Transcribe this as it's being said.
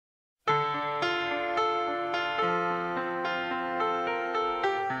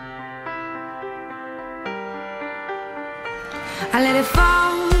I let it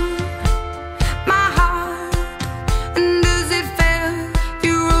fall, my heart, and as it fell,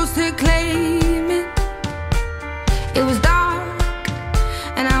 you rose to claim it. It was dark,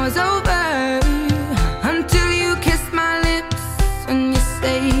 and I was over, until you kissed my lips and you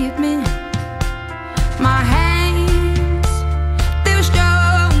saved me. My hands, they were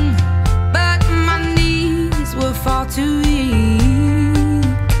strong, but my knees were far too weak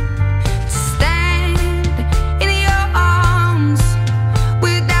to stand in your arms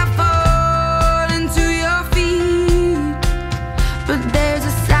without falling to your feet. But there's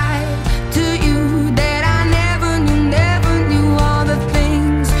a side to you that I never knew all the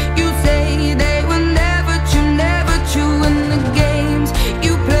things you say, they were never true, and the games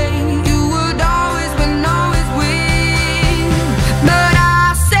you play, you would always win, always win. But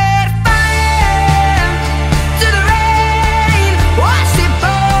I set fire to the rain, watched it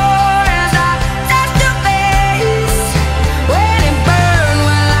pour as I touched your face. When it burned,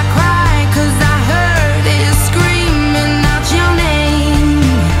 well I cried, 'cause I heard it screaming out your name,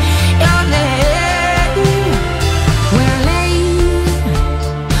 your name. When I lay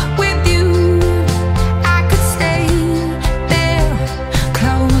with you, I could stay there,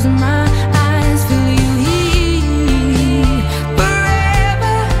 close my eyes, feel you here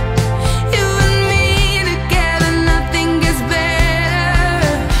forever. You and me together, nothing gets better.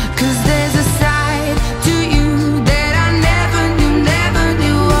 'Cause there's a side to you that I never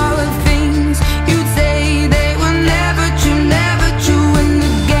knew all the things you'd say, they were never true, and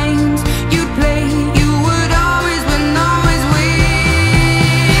the games you'd play, you would always win, always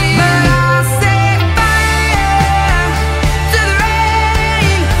win. But I set fire to the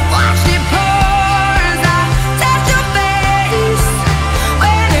rain, watched it pour as I touched your face.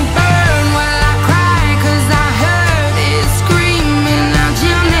 When it burned, well I cried, 'cause I heard it screaming out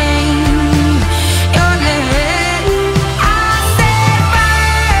your name, your name. I set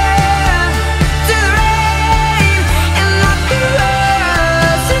fire to the rain, and I threw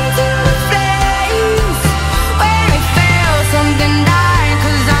us into the flames. When it fell, something died,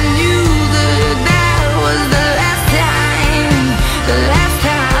 'cause I knew that was the last time, the last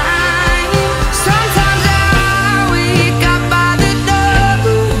time. Sometimes I wake up by the door,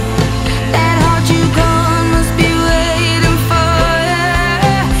 that heart you gone must be waiting for you.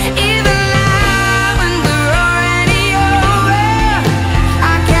 Even now when we're already over,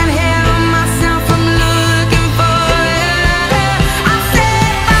 I can't help myself from looking for you. I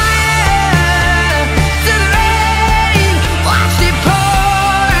set fire to the rain, watched it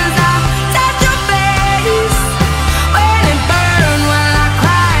pour as I touched your face. When it burned, well I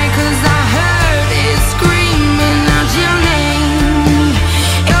cried, 'cause I heard it screaming out your name,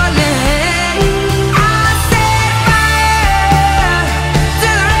 your name. I set fire to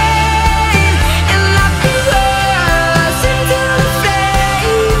the rain, and I threw us into the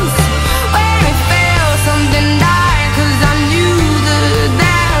flames. When it fell, something died, 'cause I knew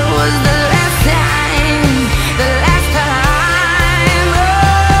that was the last time, the last time. Oh,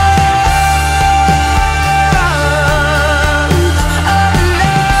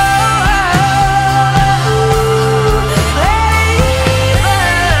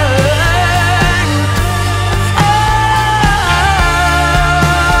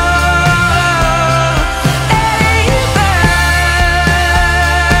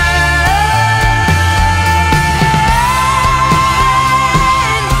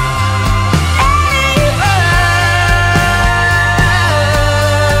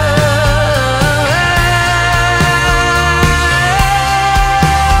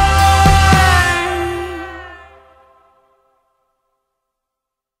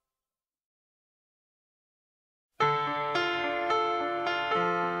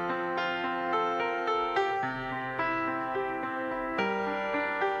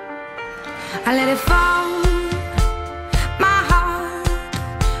 I let it fall, my heart,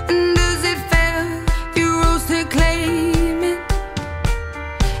 and as it fell, you rose to claim it.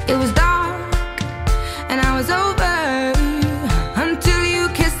 It was dark, and I was over, until you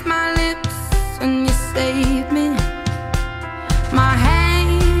kissed my lips and you saved me. My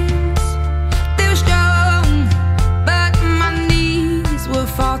hands, they were strong, but my knees were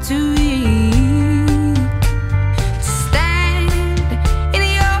far too weak to stand in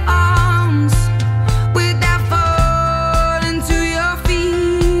your arms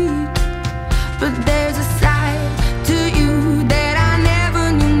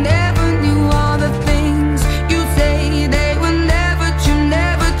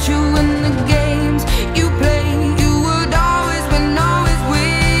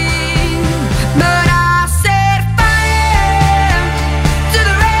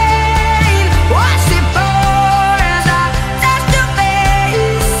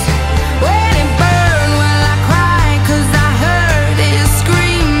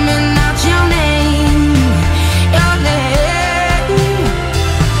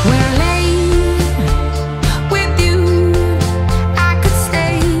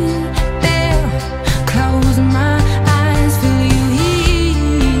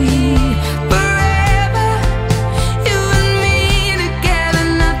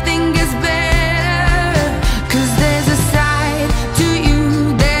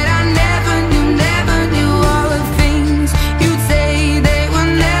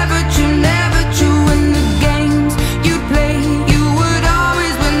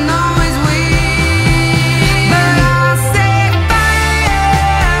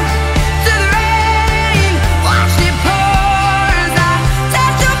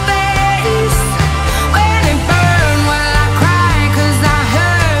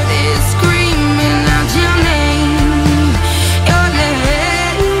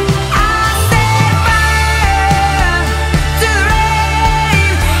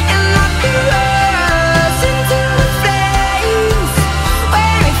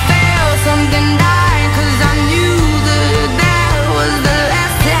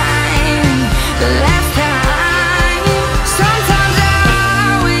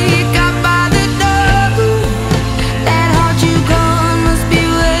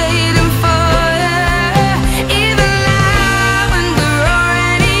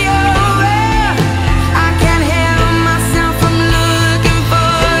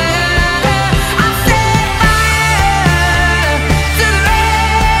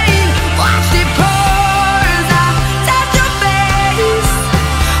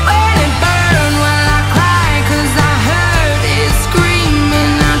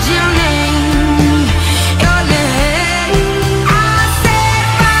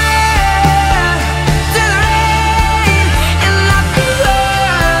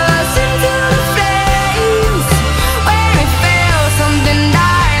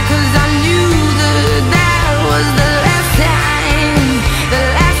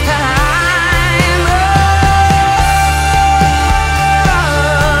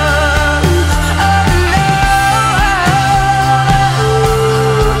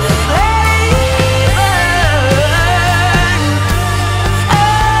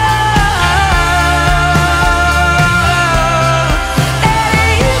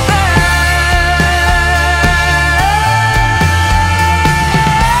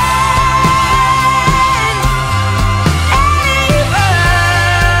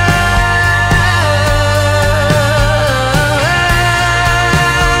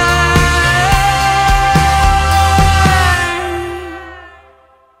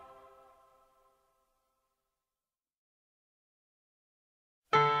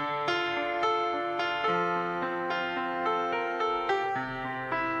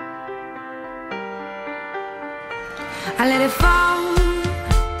I let it fall,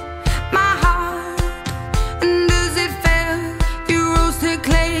 my heart, and as it fell, you rose to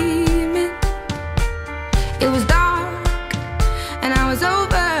claim it. It was dark, and I was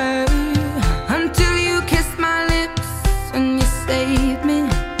over, until you kissed my lips and you saved me.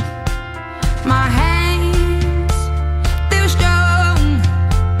 My hands, they were strong,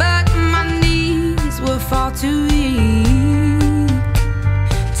 but my knees were far too weak.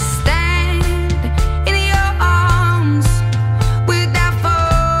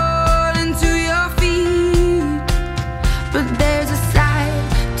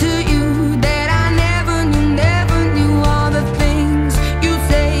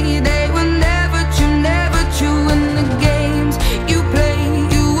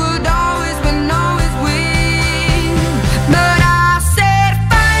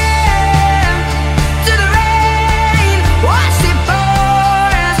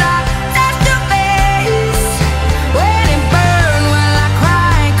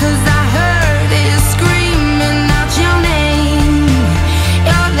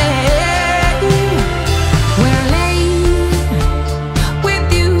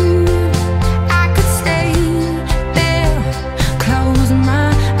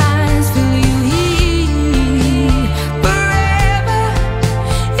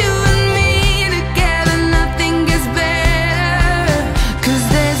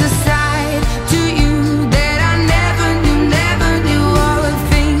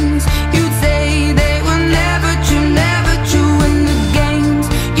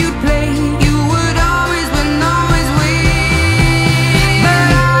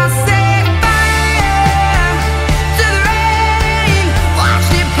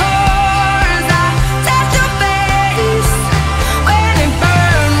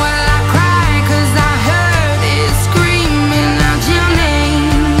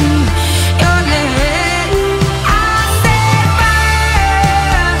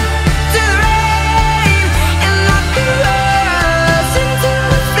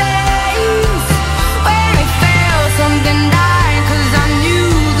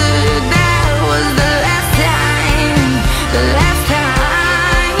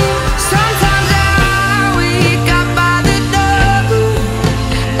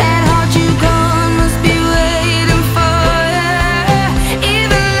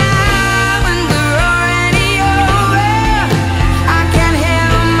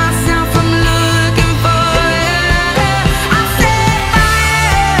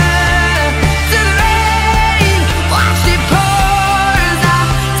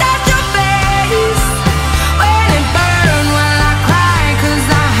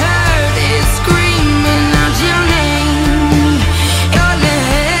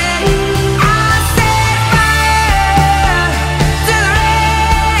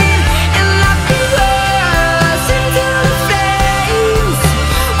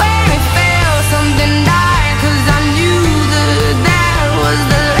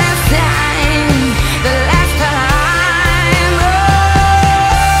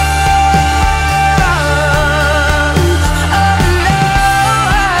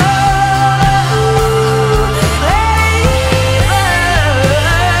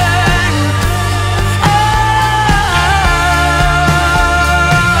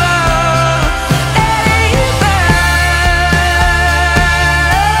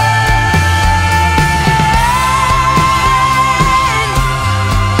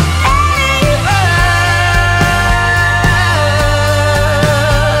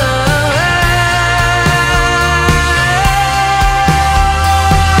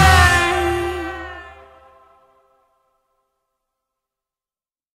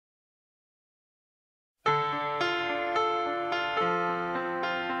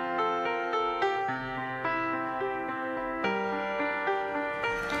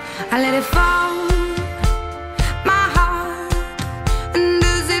 I let it fall, my heart, and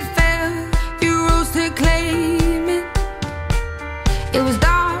as it fell, you rose to claim it. It was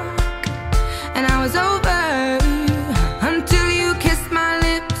dark, and I was over, until you kissed my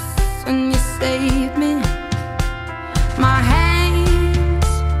lips and you saved me. My hands,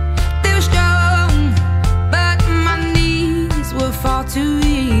 they were strong, but my knees were far too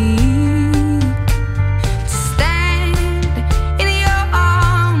weak.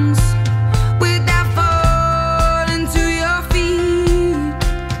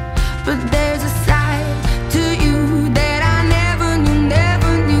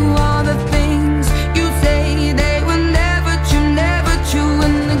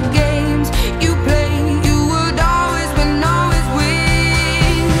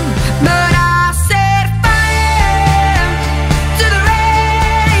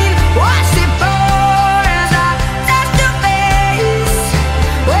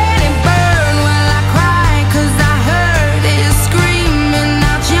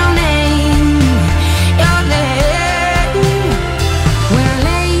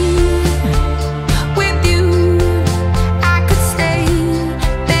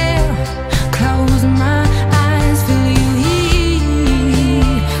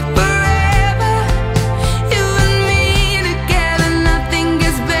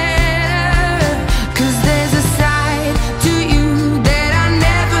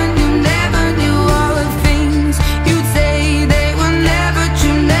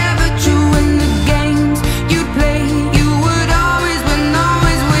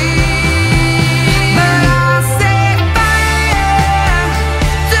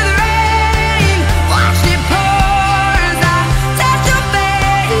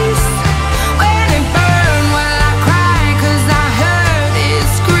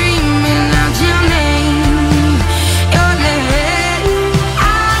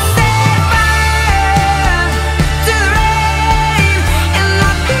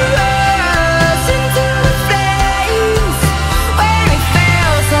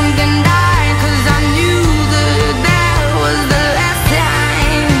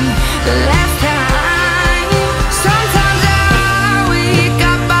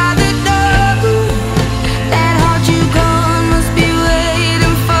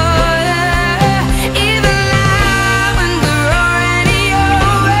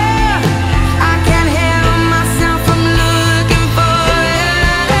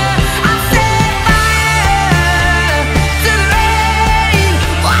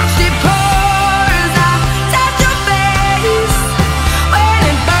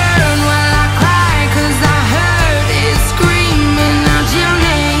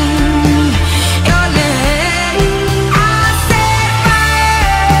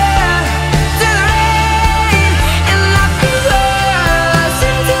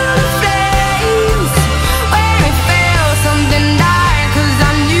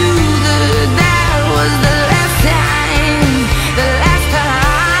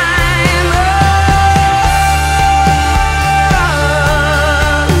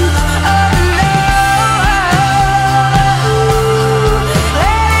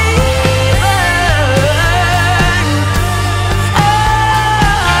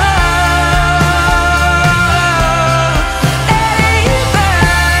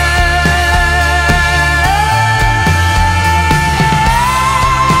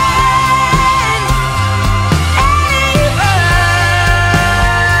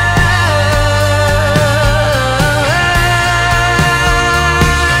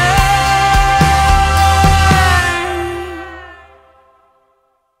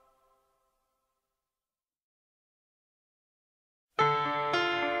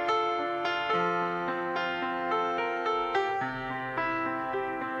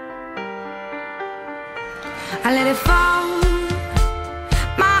 I let it fall,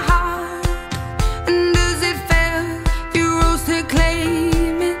 my heart, and as it fell, you rose to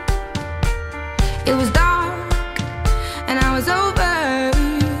claim it. It was dark, and I was over,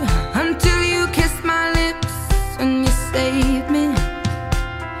 until you kissed my lips and you saved me.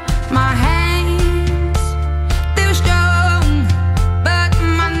 My hands, they were strong, but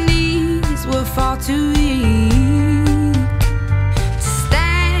my knees were far too weak to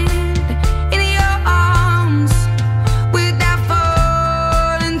stand in your arms without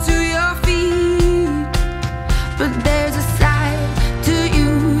falling to your feet. But there's a side to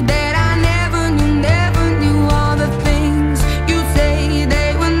you that I never knew all the things you say,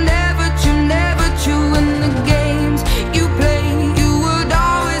 they were never true, and the games you play, you would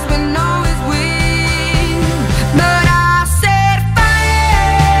always win, always win. But I set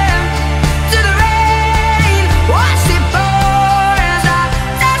fire to the rain, watched it pour as I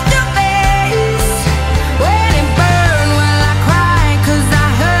touched your face. When it burned, well I cried, 'cause I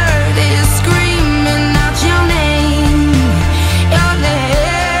heard it screaming out your name, your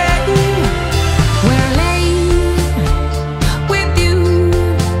name. When I lay with you,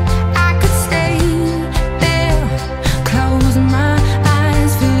 I could stay there, close my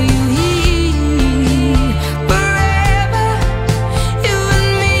eyes, feel you here forever. You and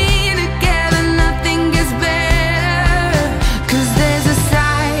me together, nothing gets better. 'Cause there's a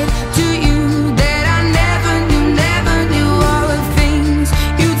side to you that I never knew all the things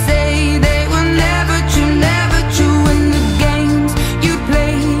you'd say, they were never true, and the games you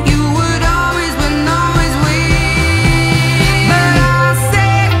play, you would always win, always win. But I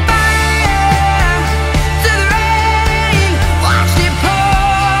set fire to the rain, watched it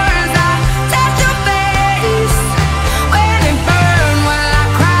pour as I touched your face. When it burned, well I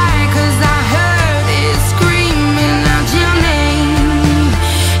cried, 'cause I heard it screaming out your name,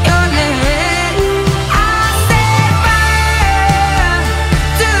 your name. I set fire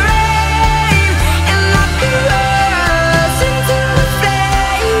to the rain, and I threw us into the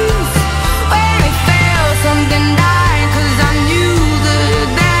flames. When it fell, something died, 'cause I knew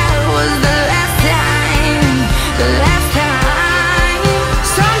that was the last time, the last time.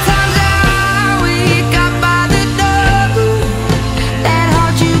 Sometimes I wake up by the door, that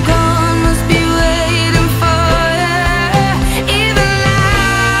heart you gone must be waiting for you. Even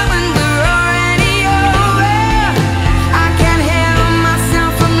now when we're already over, I can't help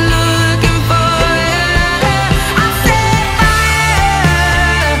myself from looking for you. I set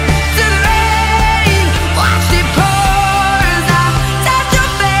fire to the rain, watched it pour as I touched your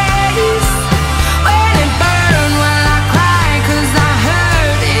face. When it burned, well I cried, 'cause I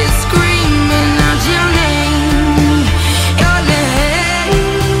heard it screaming out your name, your name.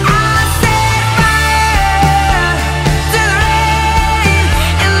 I set fire to the rain,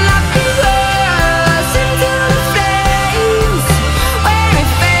 and I threw us into the flames. When it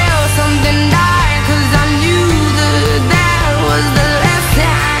fell, something died, 'cause I knew that was the last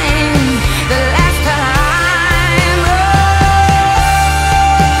time, the last time. Oh,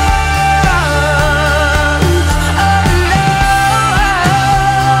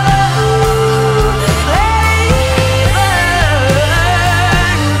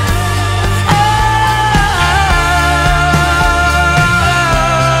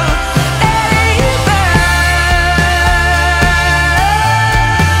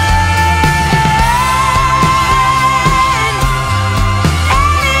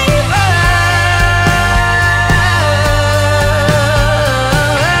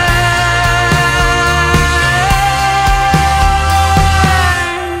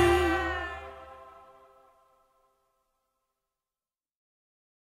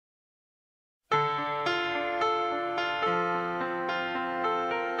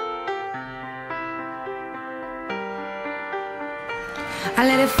 I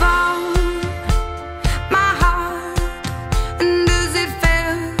let it fall, my heart, and as it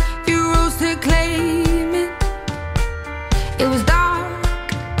fell, you rose to claim it. It was dark,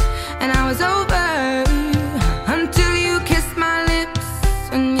 and I was over, until you kissed my lips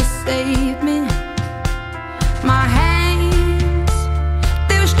and you saved me. My hands,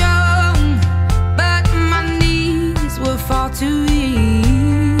 they were strong, but my knees were far too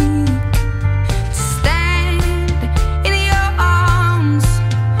weak to stand in your arms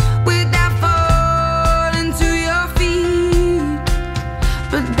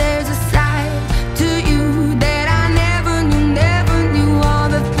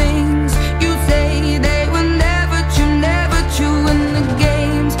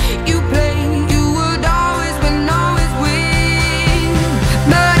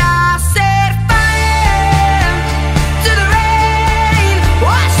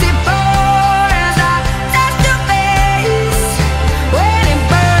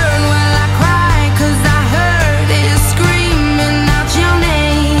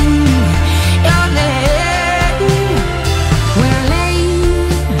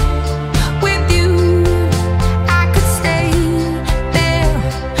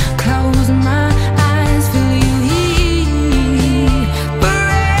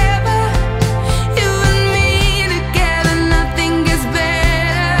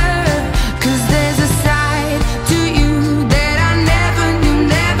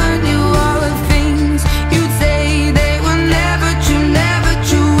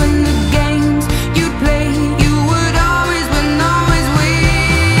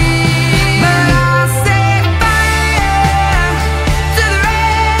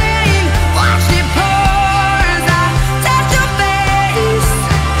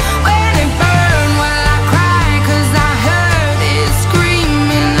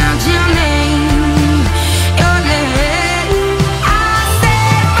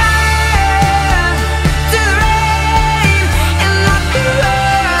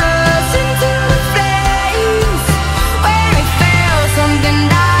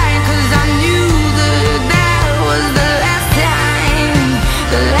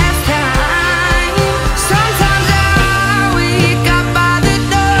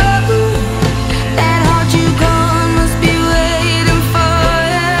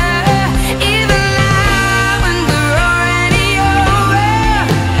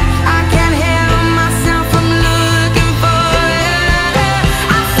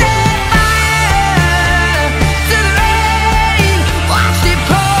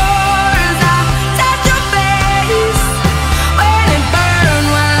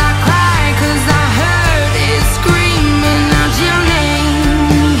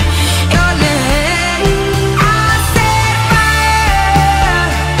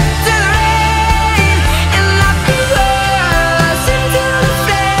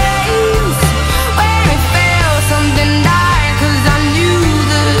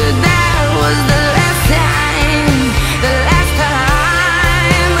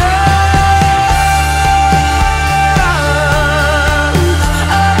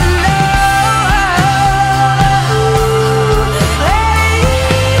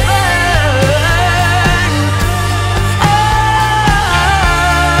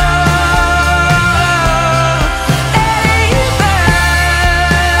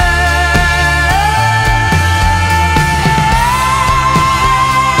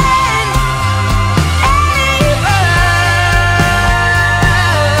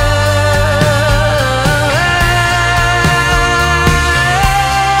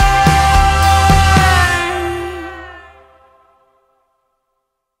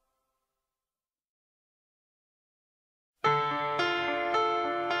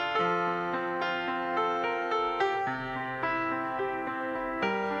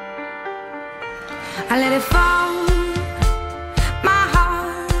I let it fall, my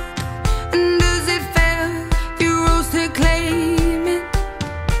heart, and as it fell, you rose to claim it.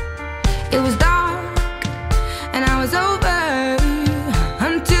 It was dark, and I was over,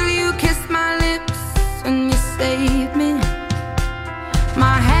 until you kissed my lips and you saved me.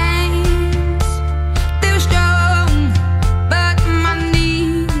 My hands, they were strong, but my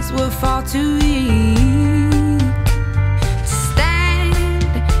knees were far too weak.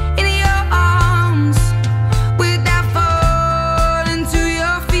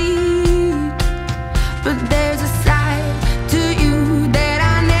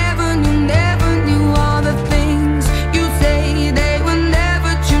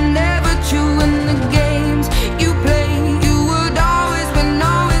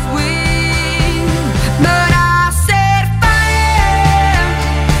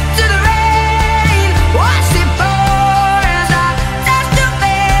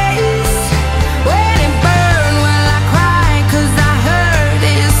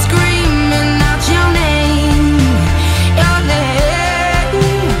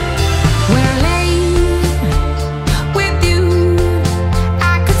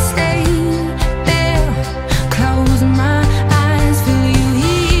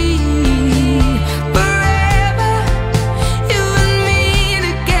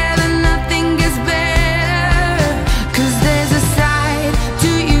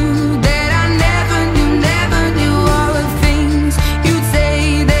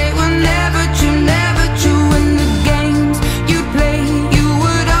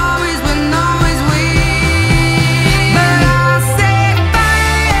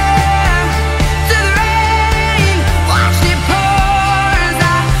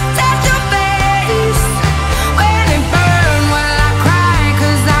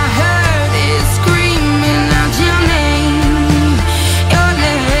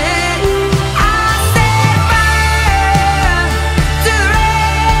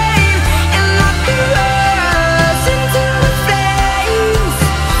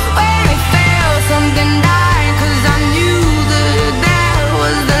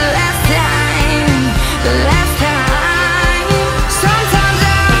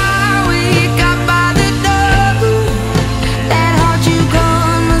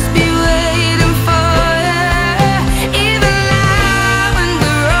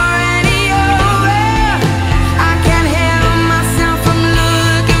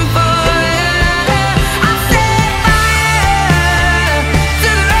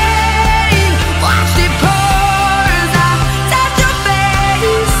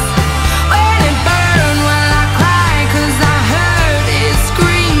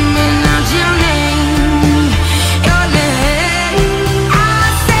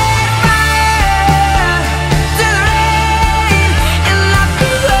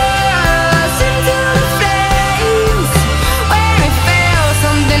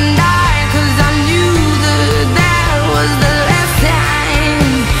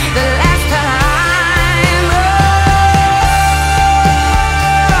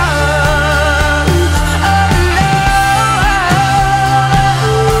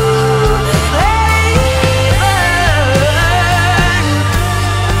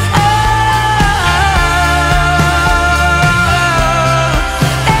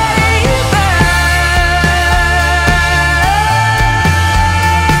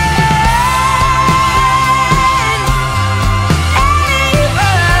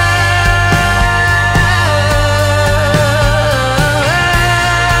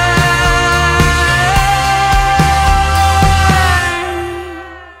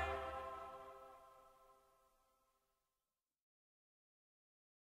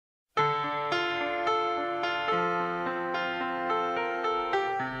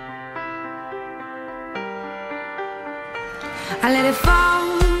 I let it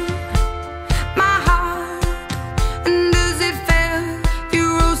fall, my heart, and as it fell, you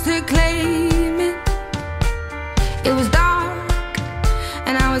rose to claim it. It was dark,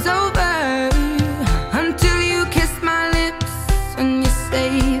 and I was over, until you kissed my lips and you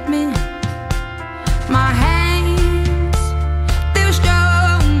saved me. My hands, they were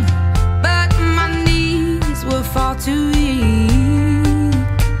strong, but my knees were far too weak.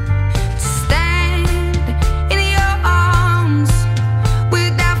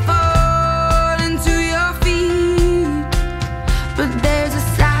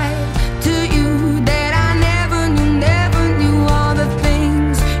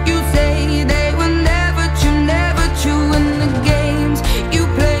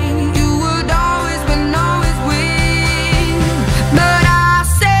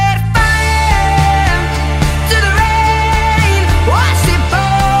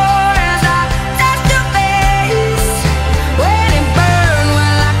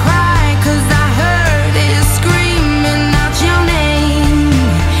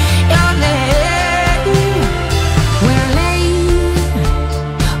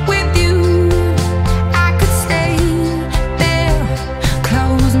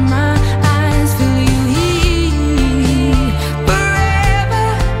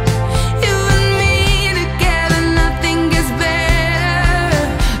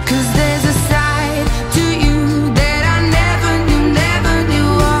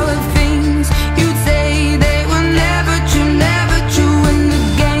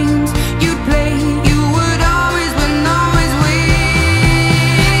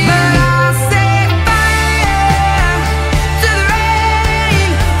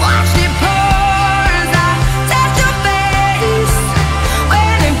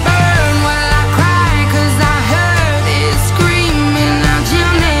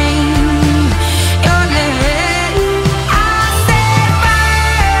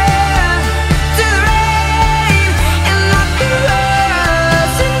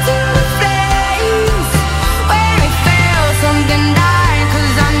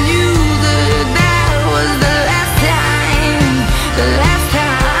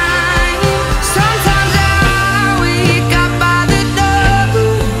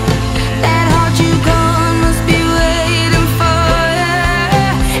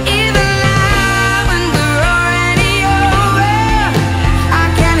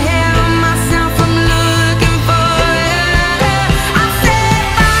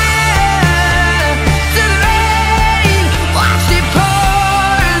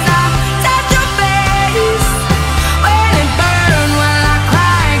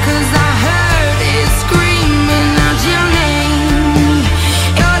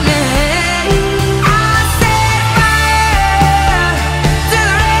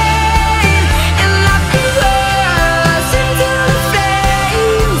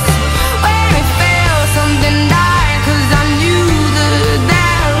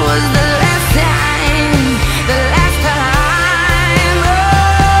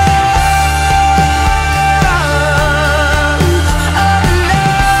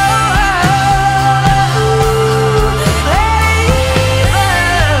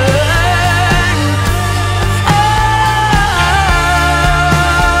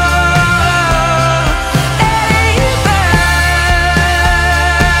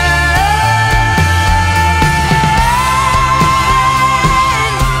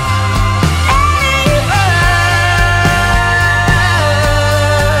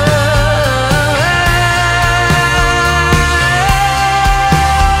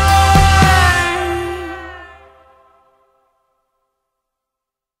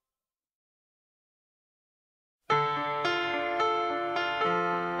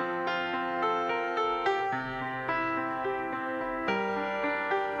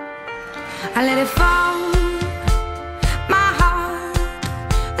 I let it fall, my heart,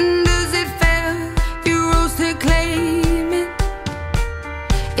 and as it fell, you rose to claim it.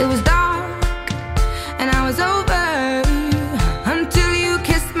 It was dark, and I was over, until you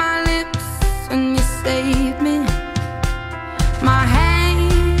kissed my lips and you saved me. My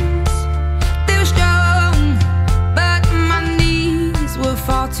hands, they were strong, but my knees were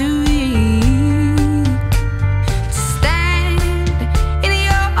far too weak to stand in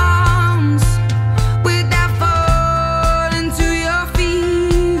your arms without falling to your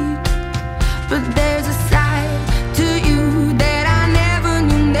feet. But there's a side to you that I never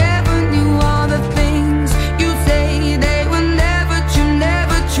knew all the things you say, they were never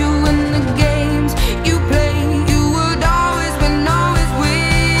true, and the games you play, you would always win, always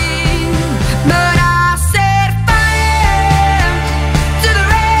win. But I set fire to the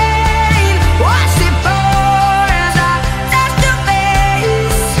rain, watched it pour as I touched your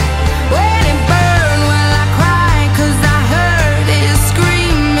face. When it burned, well I cried, 'cause I heard it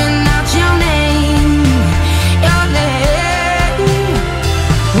screaming out your name, your name.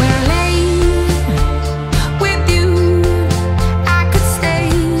 When I lay with you, I could stay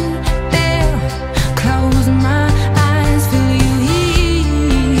there, close my eyes, feel you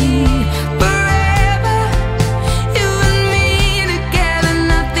here forever. You and me together,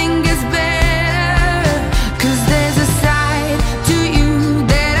 nothing gets better. 'Cause there's a side to you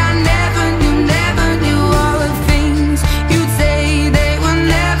that I never knew all the things you'd say, they were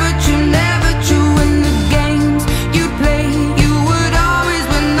never true, and the games you play, you would always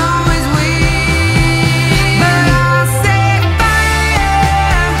win, always win. But I set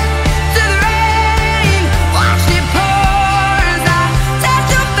fire to the rain, watched it pour as I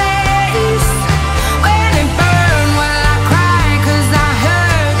touched your face. When it burned, well I cried, 'cause I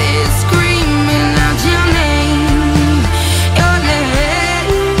heard it screaming out your name, your name.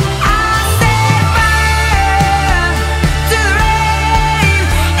 I set fire to the rain,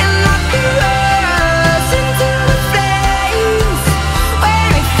 and I threw us into the flames. When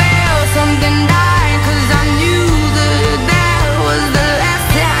it fell, something died, 'cause I knew that was the last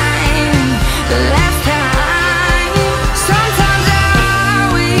time, the last time. Sometimes I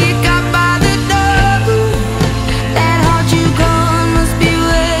wake up by the door, that heart you gone must be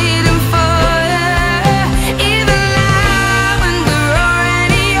waiting for you. Even now when we're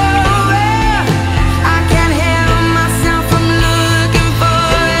already over, I can't help myself from looking for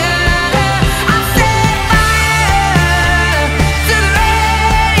you. I set fire to the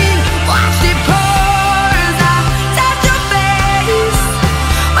rain, watched it pour as I touched your face.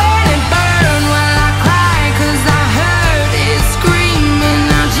 When it burned, well I cried, 'cause I heard it screaming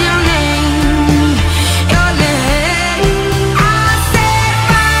out your name, your name. I set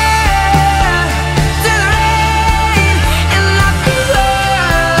fire to the rain, and I threw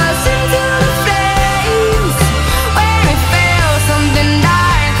us into the flames. When it fell, something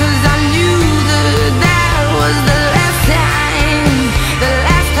died, 'cause I knew that was the last time, the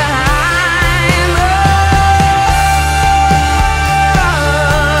last time. Oh,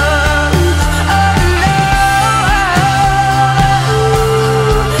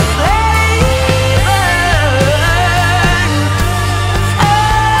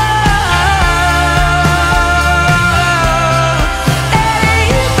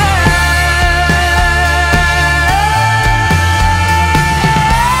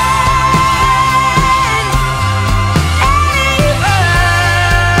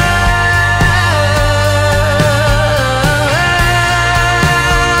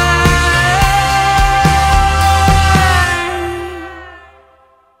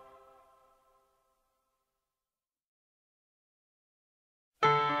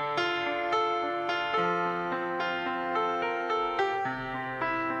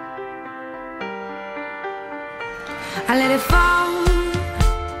 I let it fall,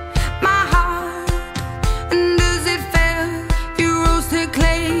 my heart, and as it fell, you rose to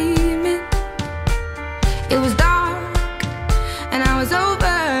claim it. It was dark, and I was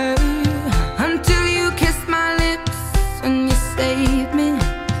over, until you kissed my lips and you saved me.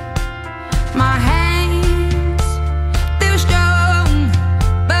 My hands, they were strong,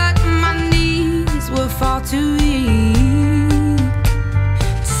 but my knees were far too weak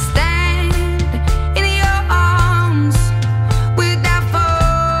to stand in your arms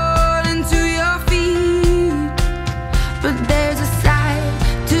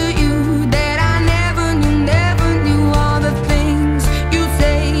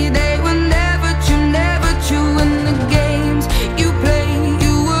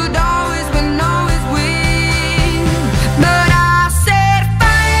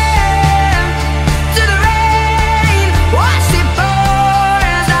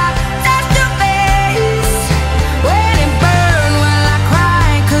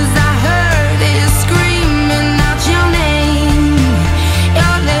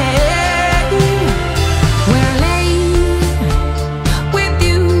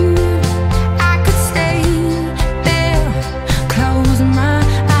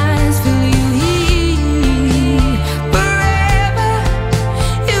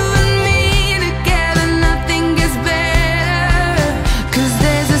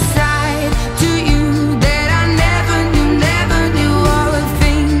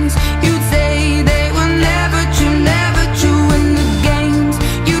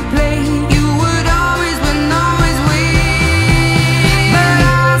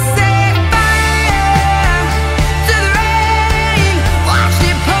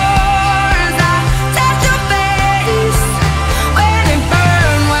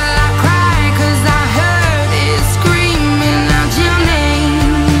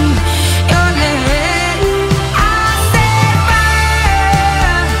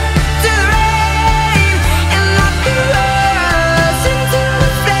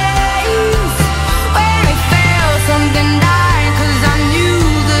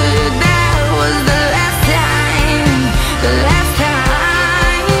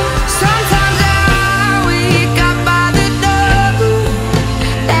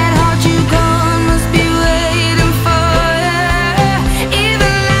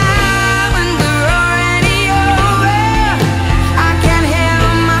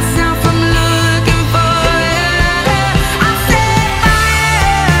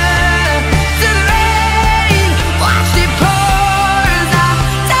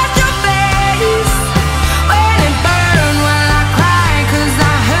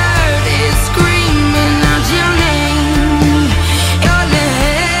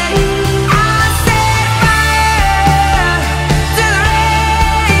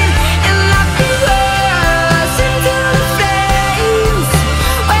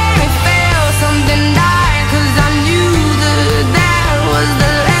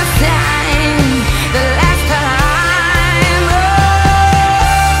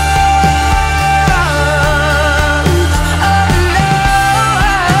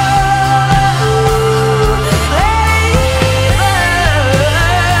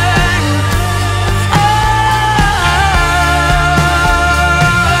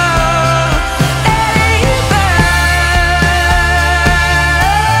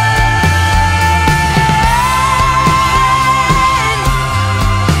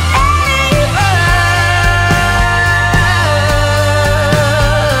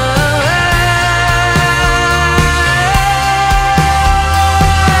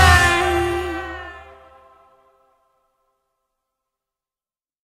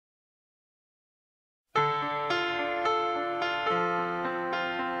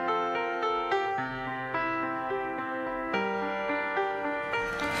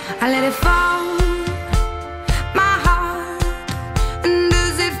I let it fall, my heart, and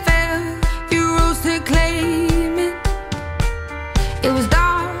as it fell, you rose to claim it. It was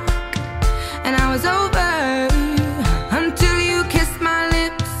dark, and I was over, until you kissed my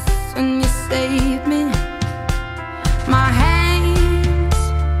lips and you saved me. My hands,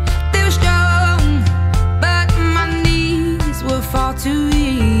 they were strong, but my knees were far too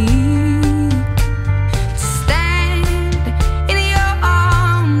weak.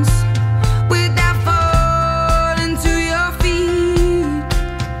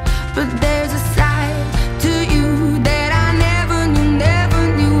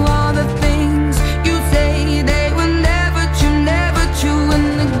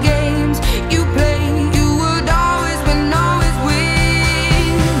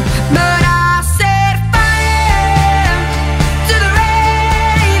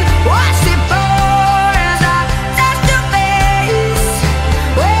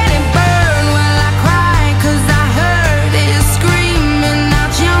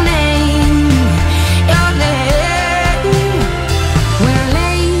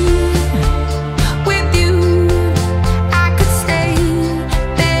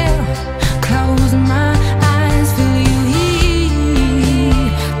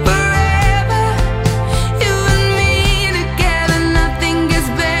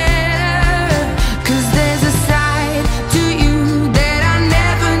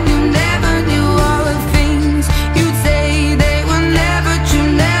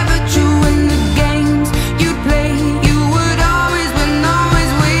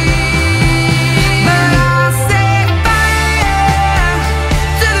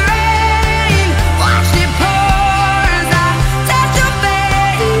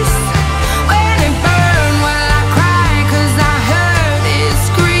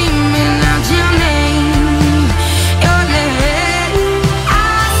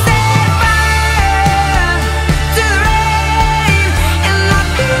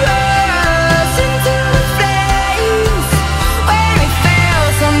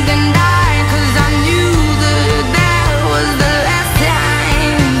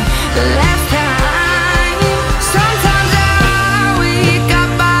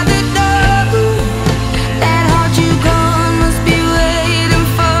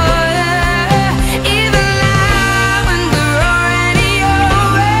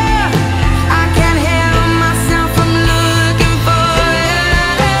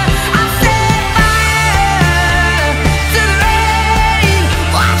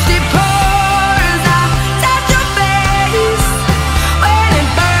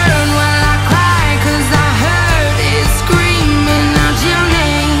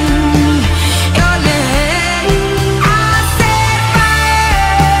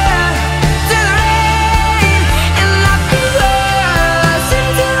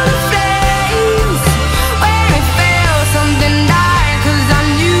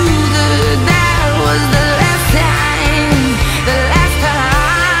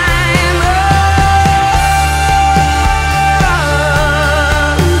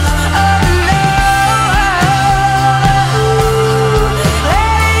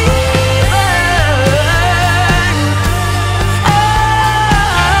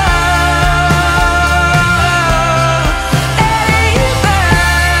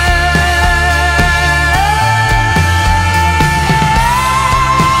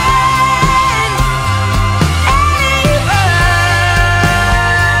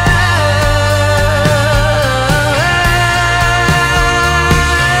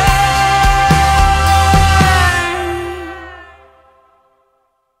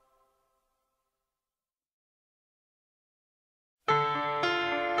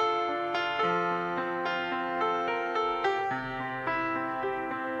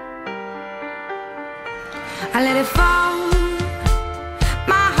 I let it fall,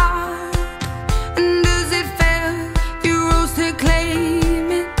 my heart, and as it fell, you rose to claim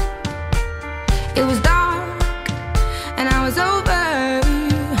it. It was dark, and I was over,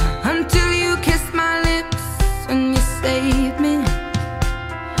 until you kissed my lips and you saved me.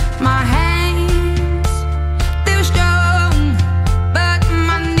 My hands, they were strong, but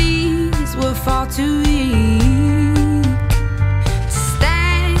my knees were far too weak.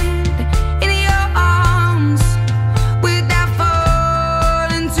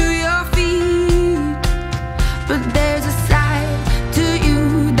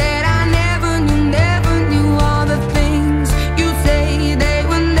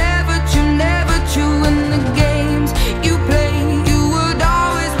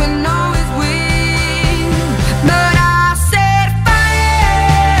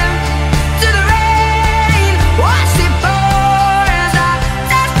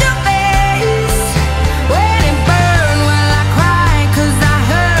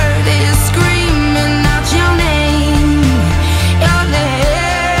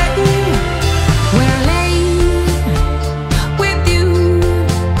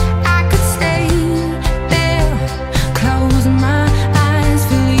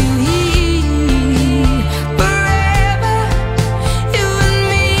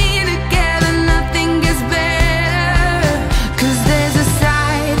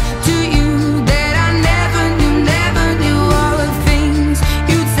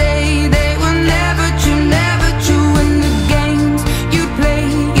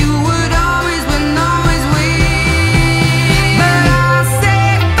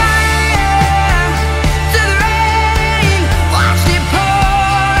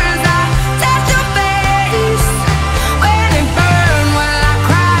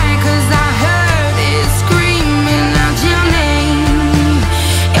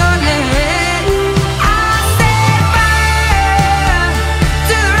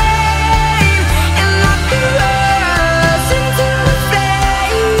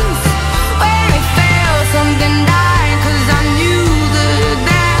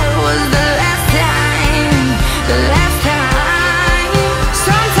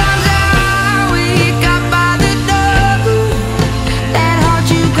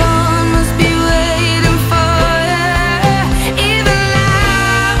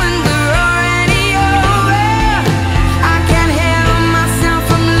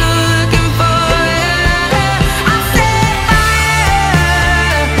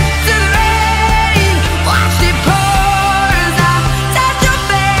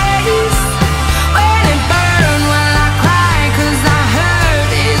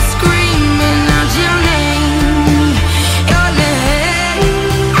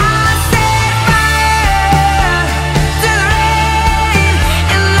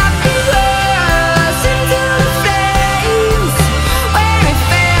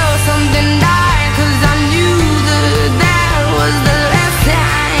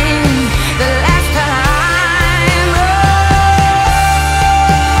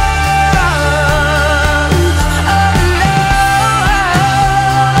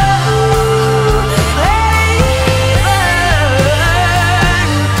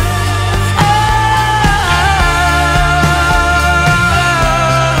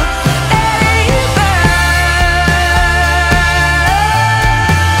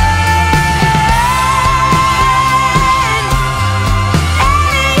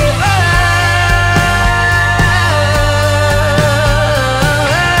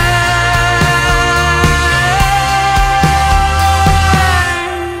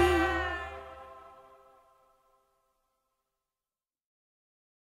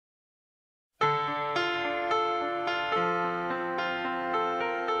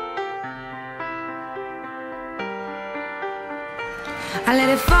 I let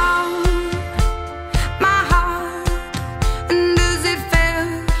it fall, my heart, and as it fell,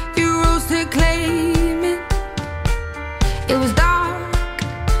 you rose to claim it. It was dark,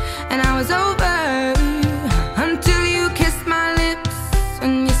 and I was over, until you kissed my lips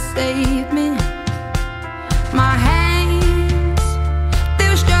and you saved me. My hands, they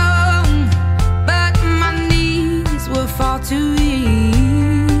were strong, but my knees were far too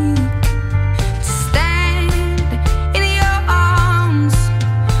weak to stand in your arms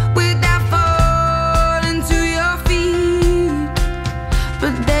without falling to your feet.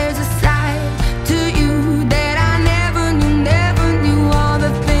 But there's a side to you that I never knew all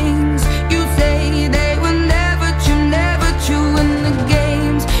the things you say, they were never true, and the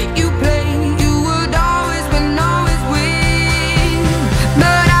games you play, you would always win, always win.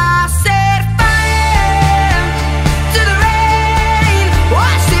 But I set fire to the rain,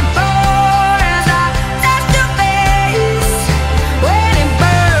 watched it pour as I touched your face. When it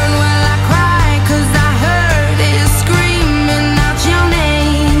burned, well I cried, 'cause I heard it screaming out your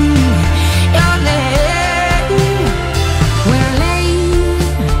name, your name. When I lay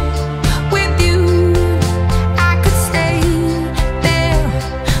with you, I could stay there,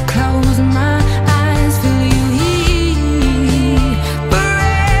 close my eyes, feel you here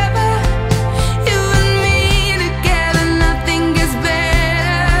forever. You and me together, nothing gets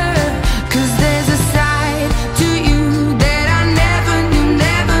better. 'Cause there's a side to you that I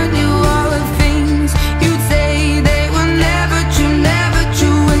never knew all the things you'd say, they were never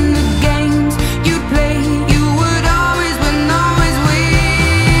true, and the games you play, you would always win, always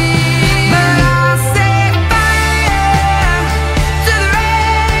win. But I set fire to the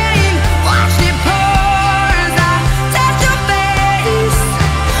rain, watched it pour as I touched your face.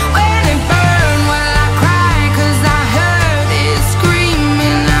 When it burned, well I cried, 'cause I heard it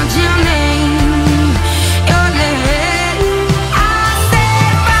screaming out your name, your name. I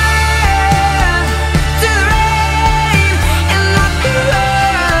set fire to the rain, and I threw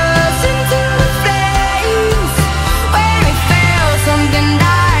us into the flames. When it fell, something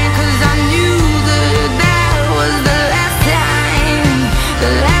died, 'cause I knew that was the last time,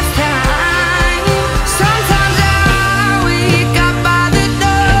 the last time. Sometimes I wake up by the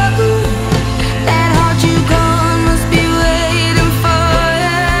door, that heart you gone must be waiting for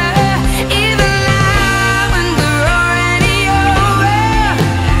you. Even now when we're already over,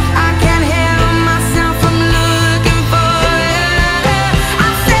 I can't help myself from looking for you. I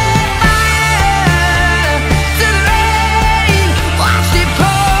set fire to the rain, watched it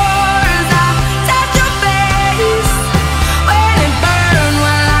pour as I touched your face. When it burned,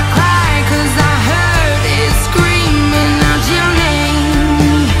 well I cried, 'cause I heard it screaming out your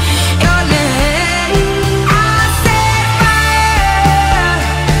name, your name. I set fire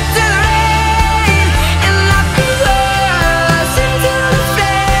to the rain, and I threw us into the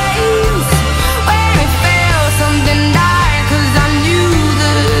flames. When it fell, something died, 'cause I knew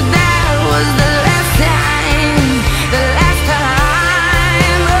that was the last time, the last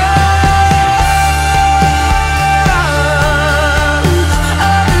time. Oh,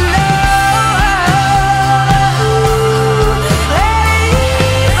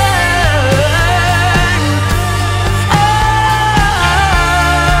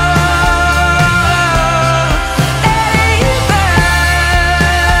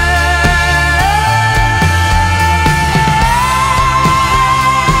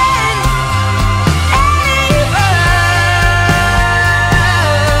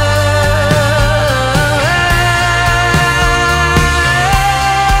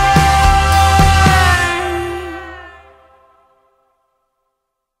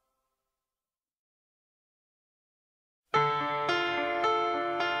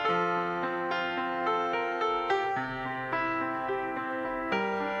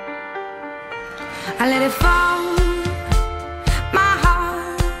 I let it fall, my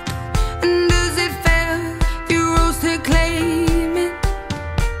heart, and as it fell, you rose to claim it.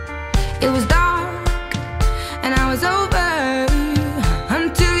 It was dark, and I was over,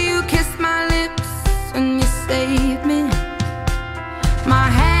 until you kissed my lips and you saved me. My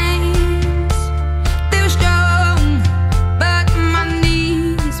hands, they were strong, but my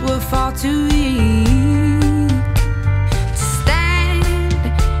knees were far too weak to stand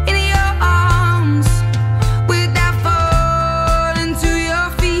in your arms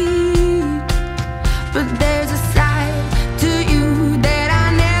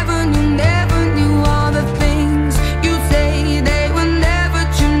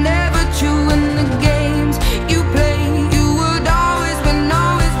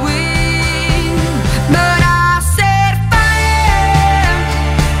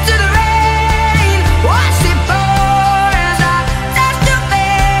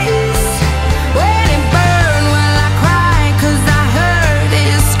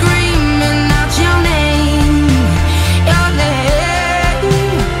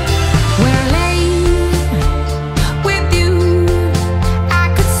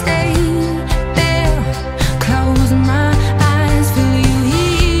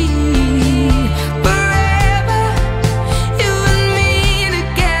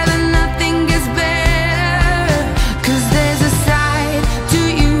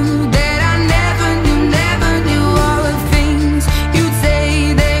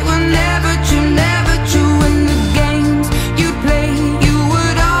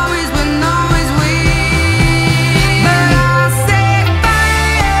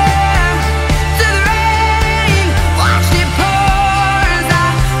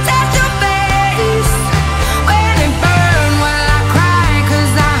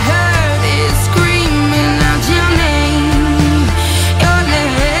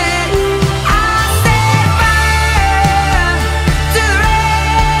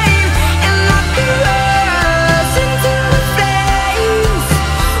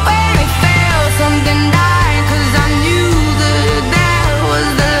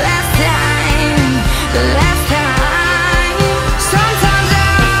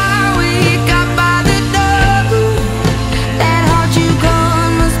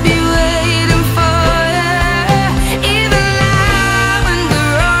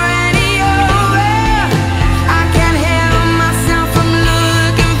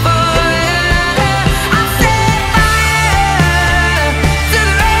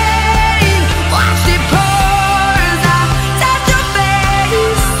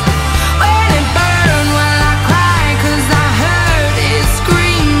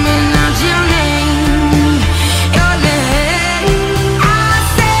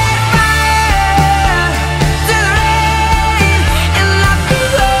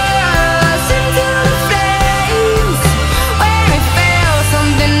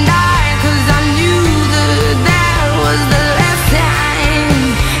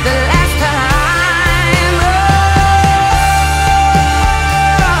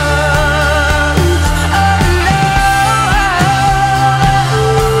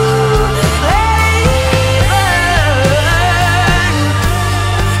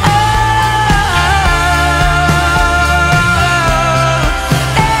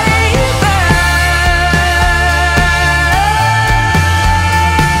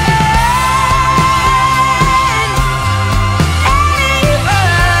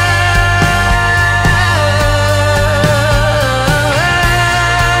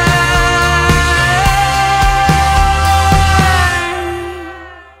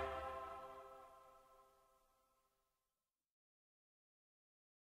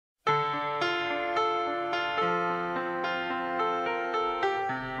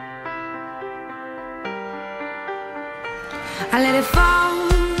I let it fall,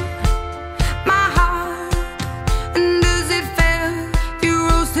 my heart, and as it fell, you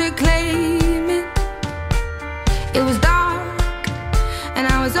rose to claim it. It was dark, and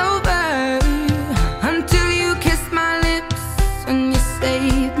I was over, until you kissed my lips and you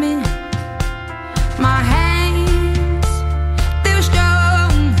saved me. My hands, they were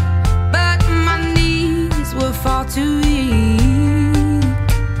strong, but my knees were far too weak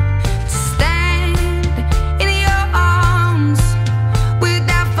to stand in your arms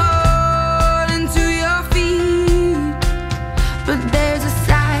without falling to your feet. But there's a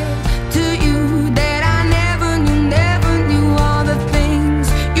side to you that I never knew all the things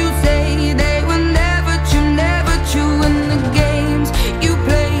you say, they were never true, and the games you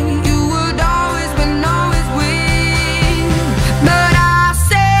play, you would always win, always win. But I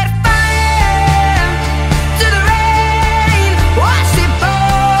set fire to the rain, watched it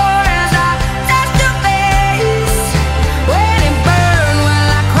pour as I touched your face. When it burned, well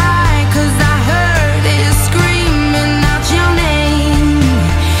I cried, 'cause I heard it screaming out your name,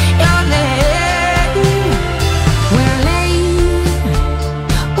 your name. When I lay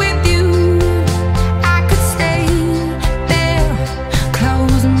with you, I could stay there,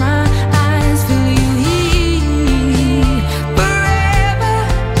 close my eyes, feel you here forever.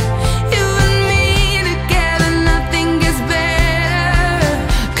 You and me together, nothing gets better.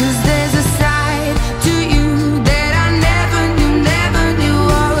 'Cause there's a side to you that I never knew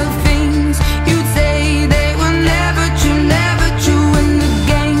all the things you'd say, they were never true, and the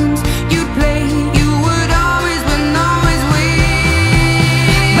games you'd play, you would always win, always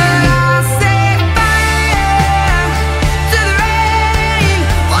win. But I set fire to the rain,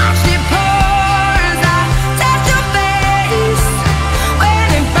 watched it pour as I touched your face. When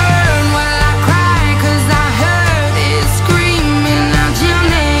it burned, well I cried, 'cause I heard it screaming out your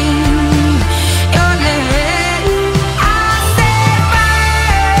name, your name. I set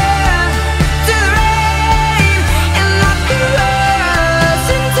fire to the rain, and I threw us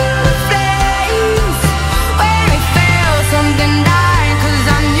into the flames. When it fell, something died, 'cause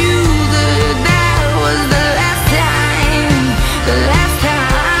I knew that was the last time, the last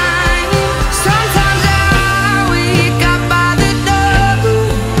time. Sometimes I wake up by the door,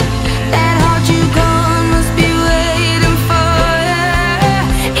 that heart you gone must be waiting for you.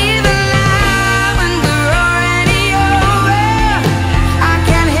 Even now when we're already over, I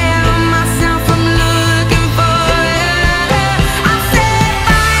can't help myself from looking for you. I set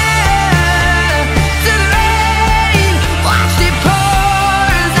fire to the rain, watched it pour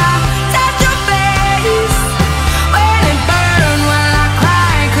as I touched your face. When it burned, well I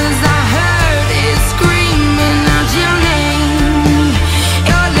cried, 'cause I heard it screaming out your name,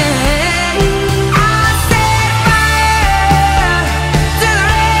 your name. I set fire to the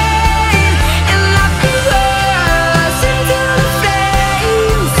rain, and I threw us into the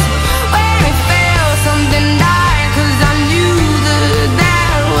flames. When it fell, something died, 'cause I knew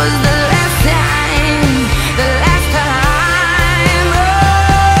that was the last time, the last time. Oh,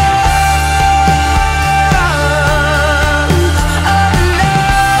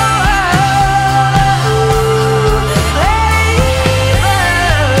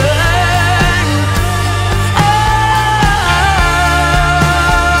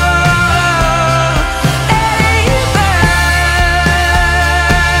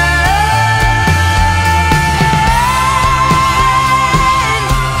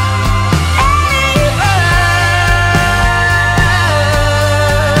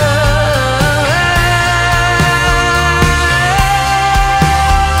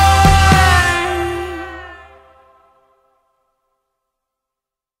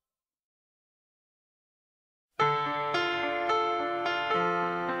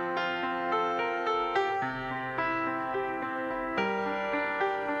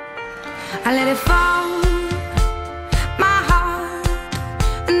 I let it fall, my heart,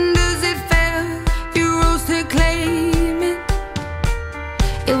 and as it fell, you rose to claim it.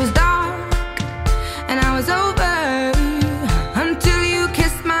 It was dark, and I was over, until you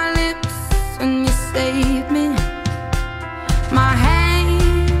kissed my lips and you saved me. My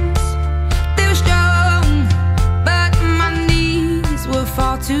hands, they were strong, but my knees were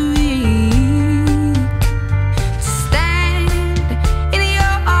far too weak to stand in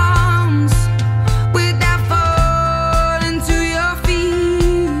your arms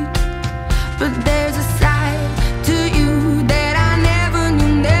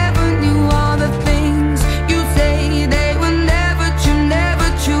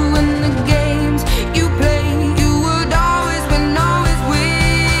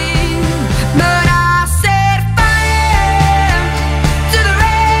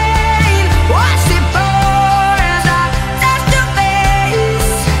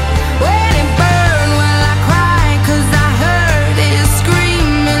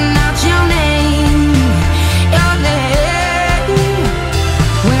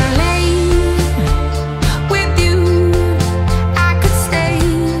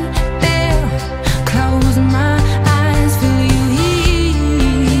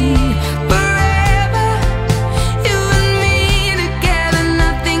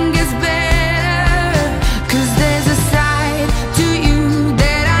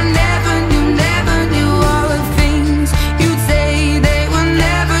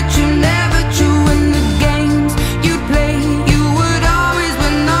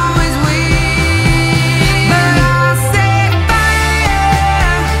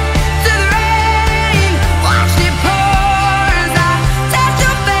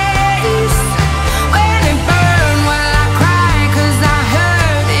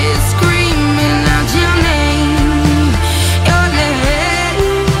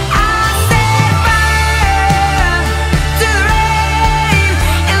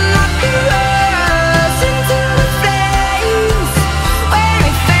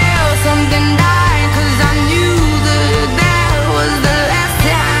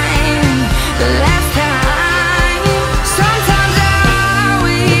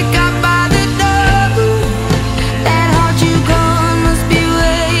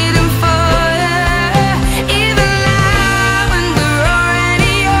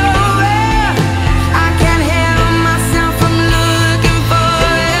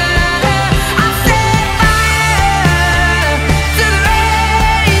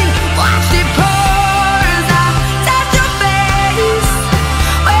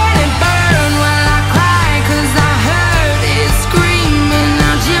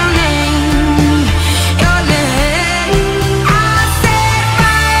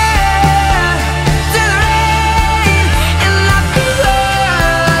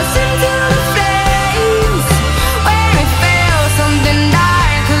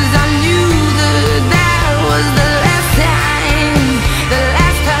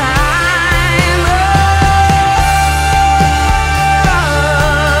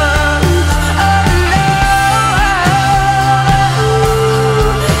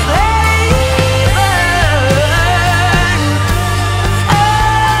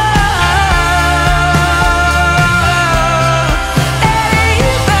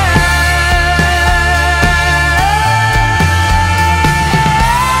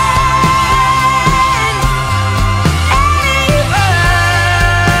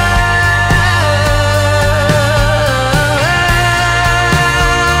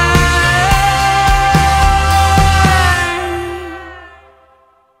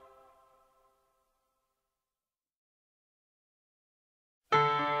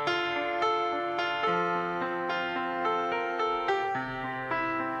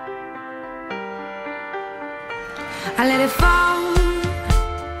I let it fall,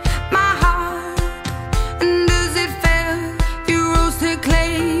 my heart, and as it fell, you rose to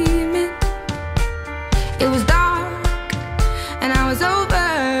claim it. It was dark, and I was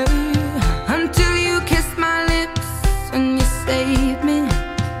over, until you kissed my lips and you saved me.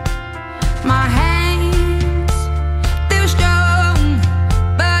 My hands, they were strong,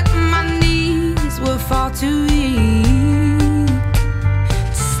 but my knees were far too weak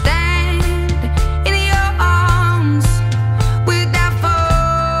to stand in your arms without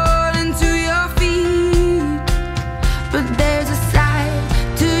falling to your feet. But there's a side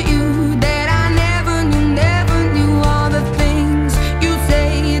to you that I never knew all the things you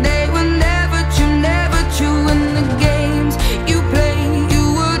say, they were never true, and the games you play, you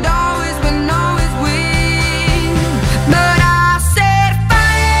would always win, always win. But I set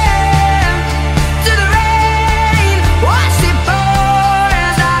fire to the rain, watched it pour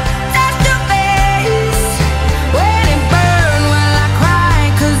as I touched your face. When it burned, well I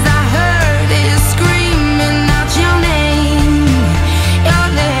cried, 'cause I heard it screaming out your name, your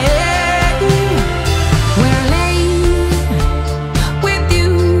name. When I lay with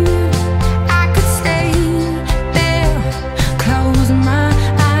you, I could stay there, close my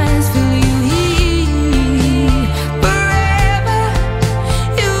eyes, feel you here forever.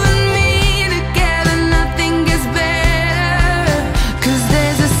 You and me together, nothing gets better. 'Cause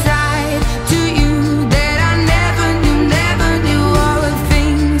there's a side to you that I never knew all the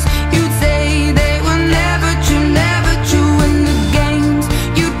things you'd say, they were never true, and the games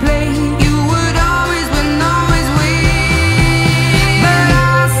you play, you would always win, always win. But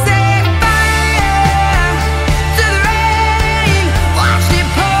I set fire to the rain, watched it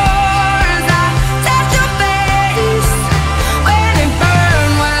pour as I touched your face. When it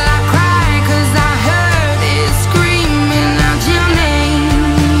burned, well I cried, 'cause I heard it screaming out your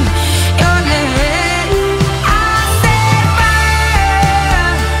name, your name. I set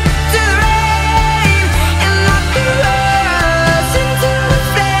fire to the rain, and I threw us into the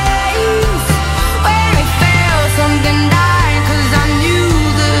flames. When it fell, something died, 'cause I knew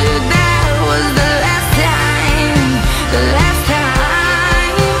that was the last time, the last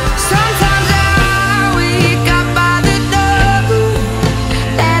time. Sometimes I wake up by the door,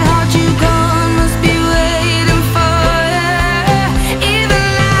 that heart you gone must be waiting for you. Even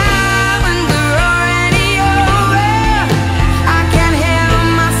now when we're already over, I can't help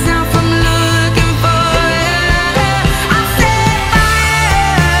myself from looking for you. I set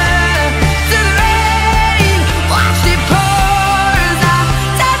fire to the rain, watched it pour as I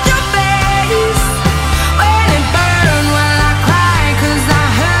touched your face. When it burned, well I cried, 'cause I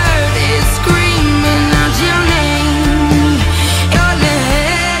heard it screaming out your name, your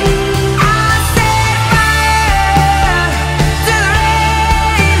name. I set fire to the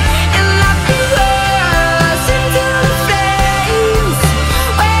rain, and I threw us into the flames.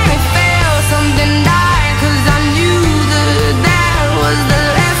 When it fell, something died, 'cause I knew that was the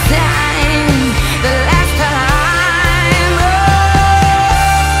last time, the last time. Oh,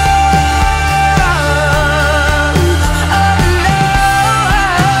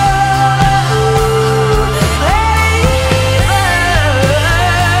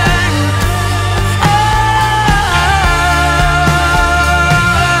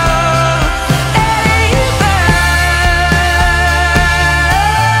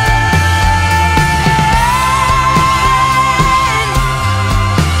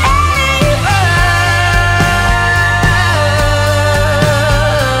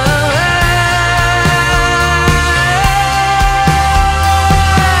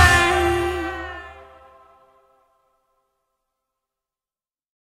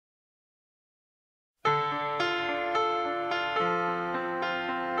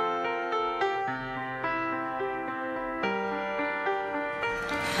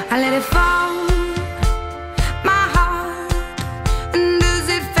 I let it fall, my heart, and as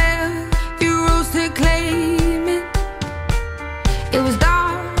it fell, you rose to claim it. It was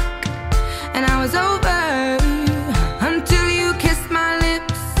dark, and I was over, until you kissed my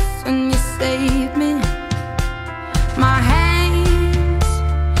lips and you saved me. My hands,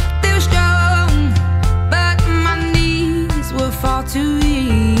 they were strong, but my knees were far too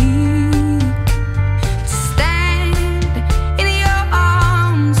weak to stand in your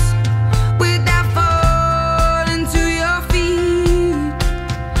arms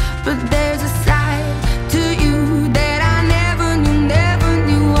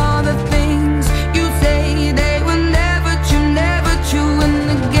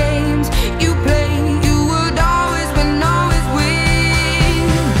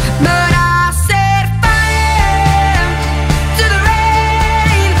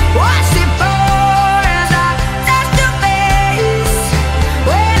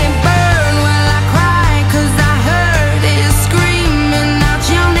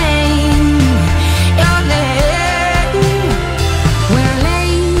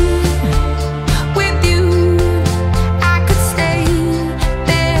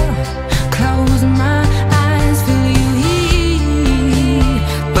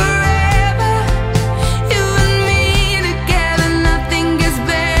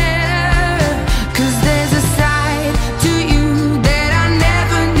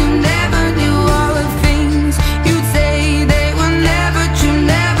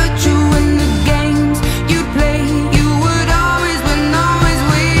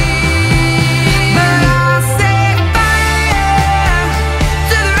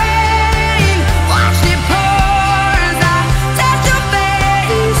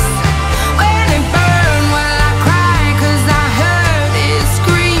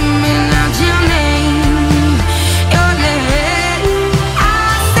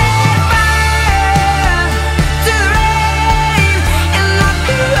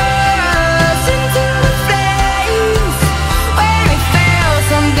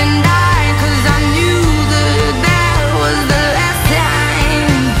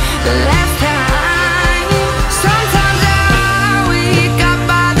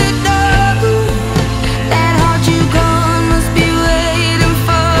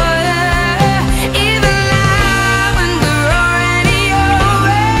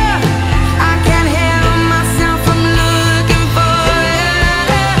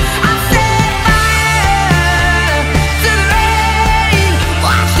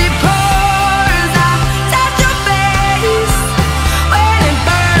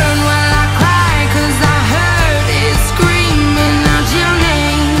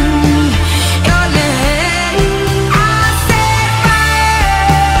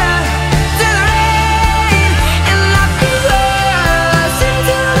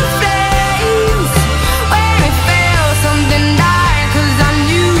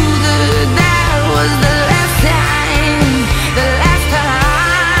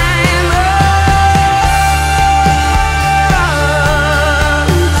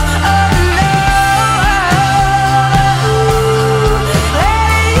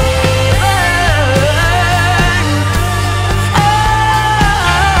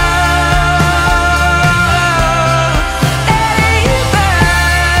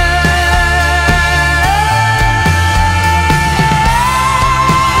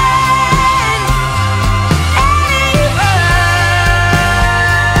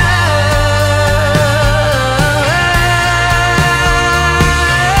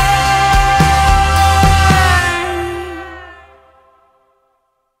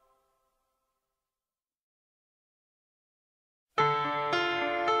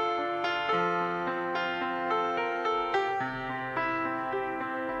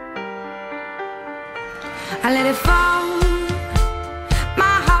I let it fall,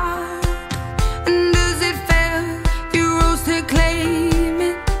 my heart, and as it fell, you rose to claim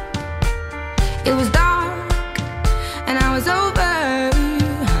it. It was dark, and I was over,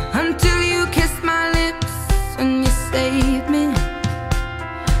 until you kissed my lips and you saved me.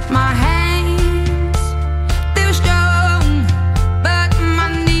 My hands, they were strong, but my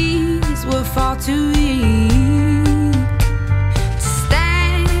knees were far too weak to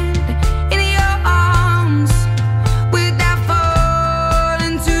stand in your arms without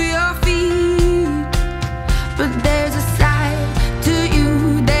falling to your feet. But there's a side to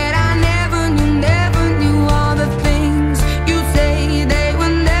you that I never knew all the things you say, they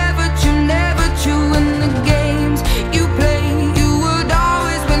were never true, and the games you play, you would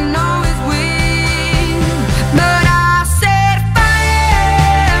always win, always win. But I set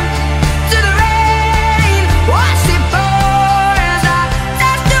fire to the rain, watched it pour as I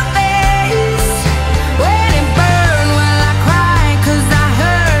touched your face. When it burned, well I cried, 'cause I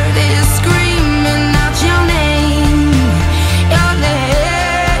heard it screaming out your name, your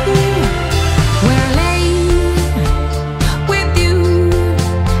name. When I lay with you,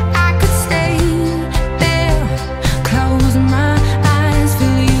 I could stay there, close my eyes,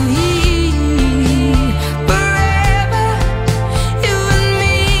 feel you here forever. You and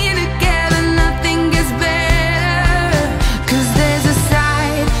me together, nothing gets better. 'Cause there's a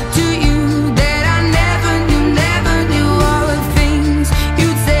side to you that I never knew all the things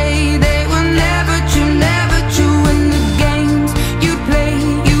you'd say, they were never true, and the games you play,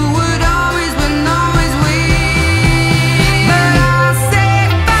 you would always win, always win. But I set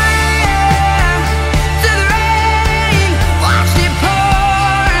fire to the rain, watched it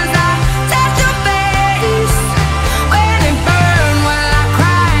pour as I touched your face. When it burned, well I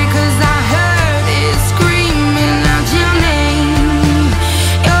cried, 'cause I heard it screaming out your name,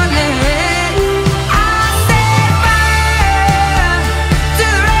 your name. I set fire to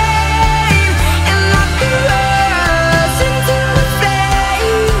the rain, and I threw us into the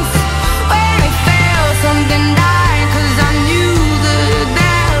flames. When it fell, something died, 'cause I knew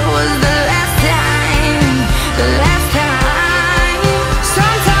that was the last time, the last time.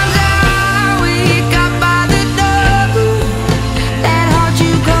 Sometimes I wake up by the door, that heart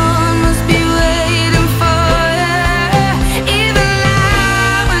you gone must be waiting for you. Even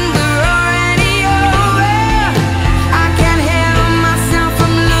now when we're already over, I can't help myself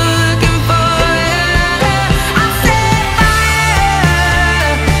from looking for you. I set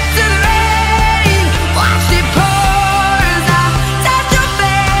fire to the rain, watched it pour as I touched your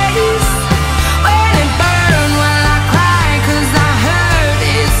face. When it burned, well I cried, 'cause I heard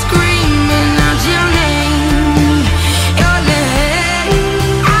it screaming out your name, your name.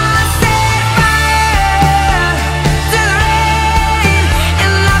 I set fire to the rain,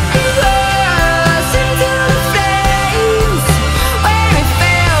 and I threw us into the flames. When it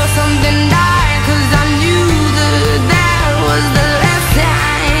fell, something died, 'cause I knew that was the last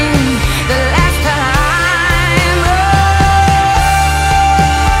time, the last time. Oh,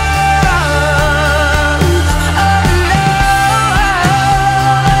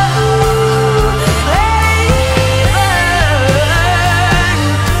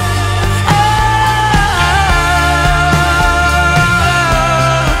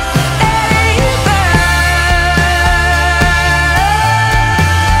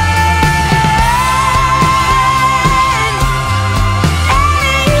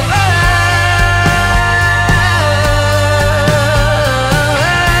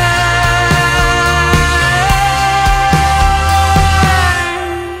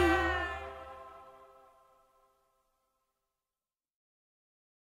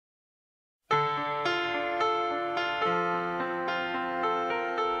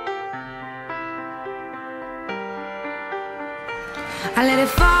 I let it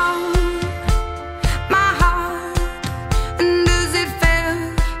fall, my heart, and as it fell,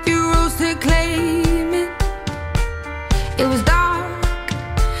 you rose to claim it. It was dark,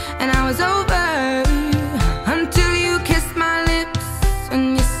 and I was over, until you kissed my lips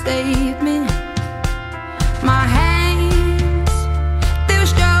and you saved me. My hands, they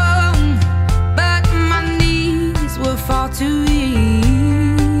were strong, but my knees were far too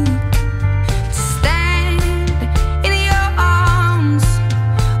weak to stand in your arms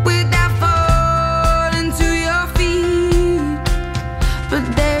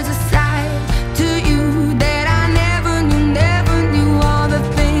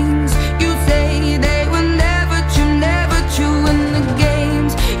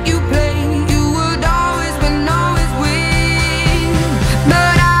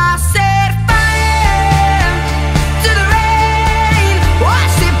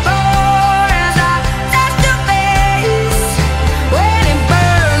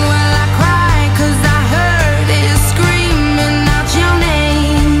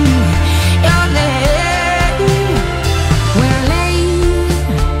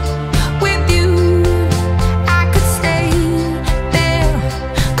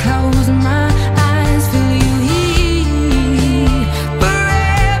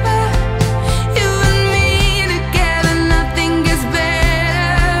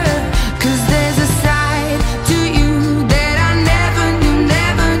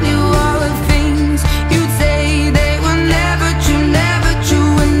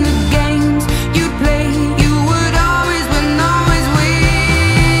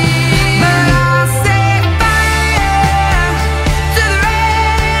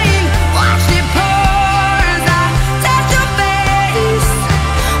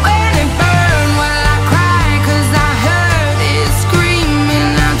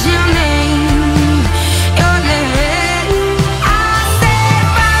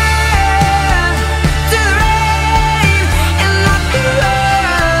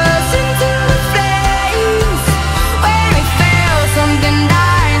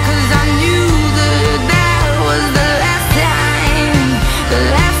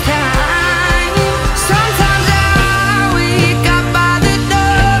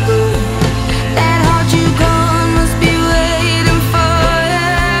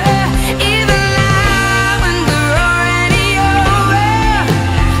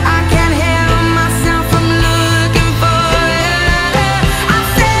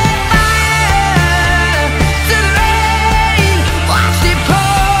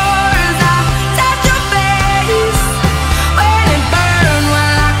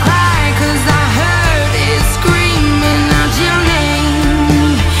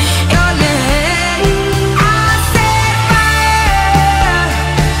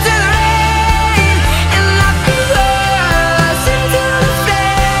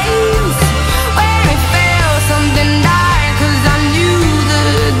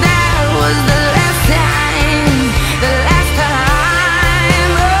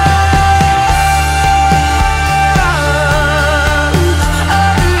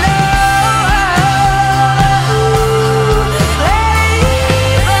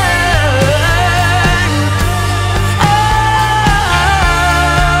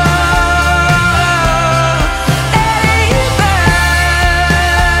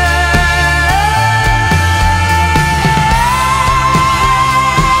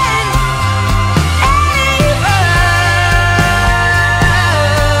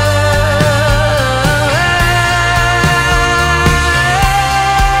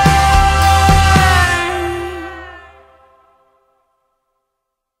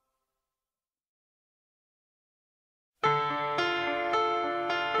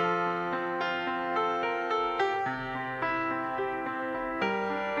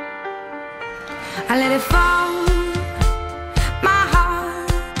I let it fall, my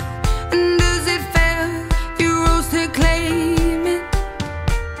heart, and as it fell, you rose to claim it.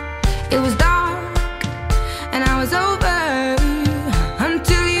 It was dark, and I was over,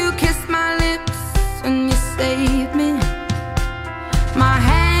 until you kissed my lips and you saved me. My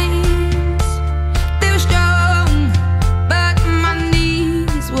hands, they were strong, but my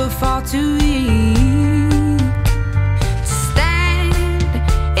knees were far too weak.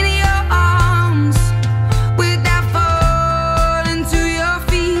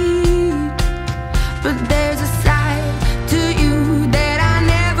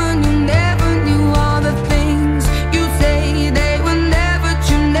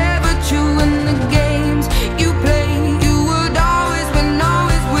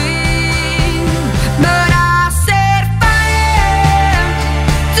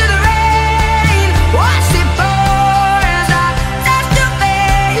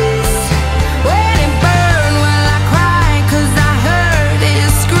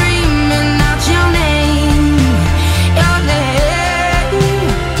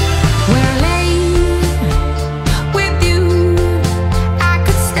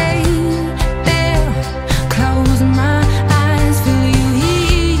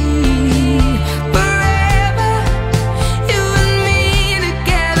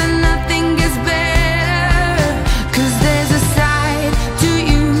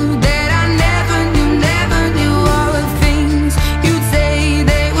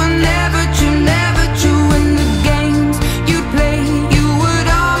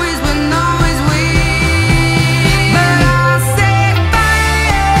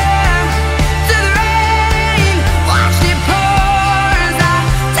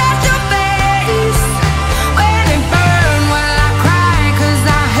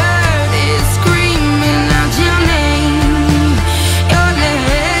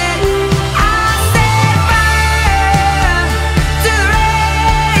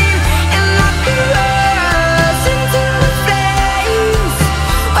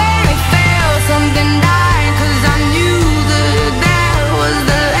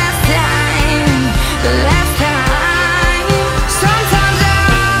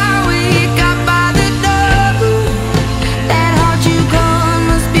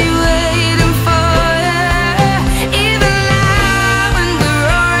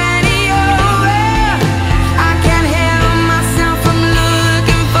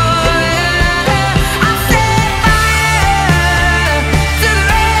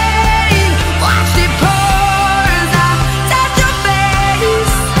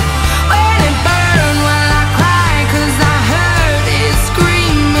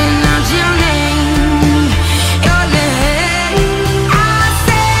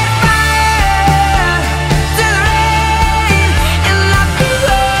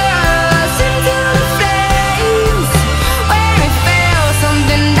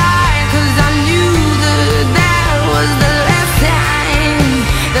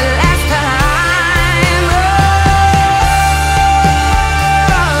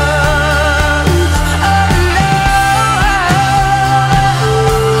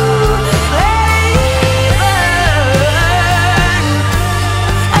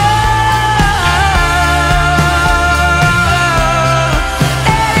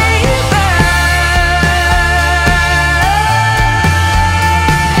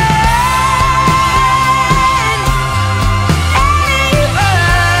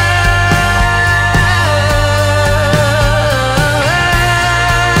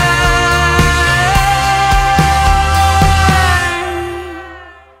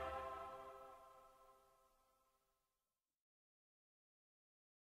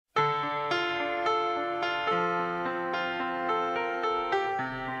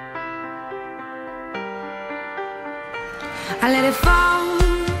 I let it fall,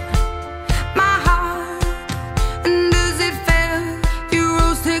 my heart, and as it fell, you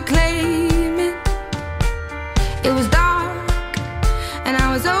rose to claim it. It was dark, and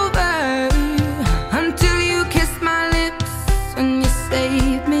I was over, until you kissed my lips and you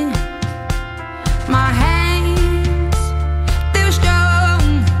saved me. My hands, they were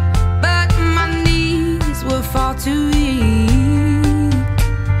strong, but my knees were far too weak.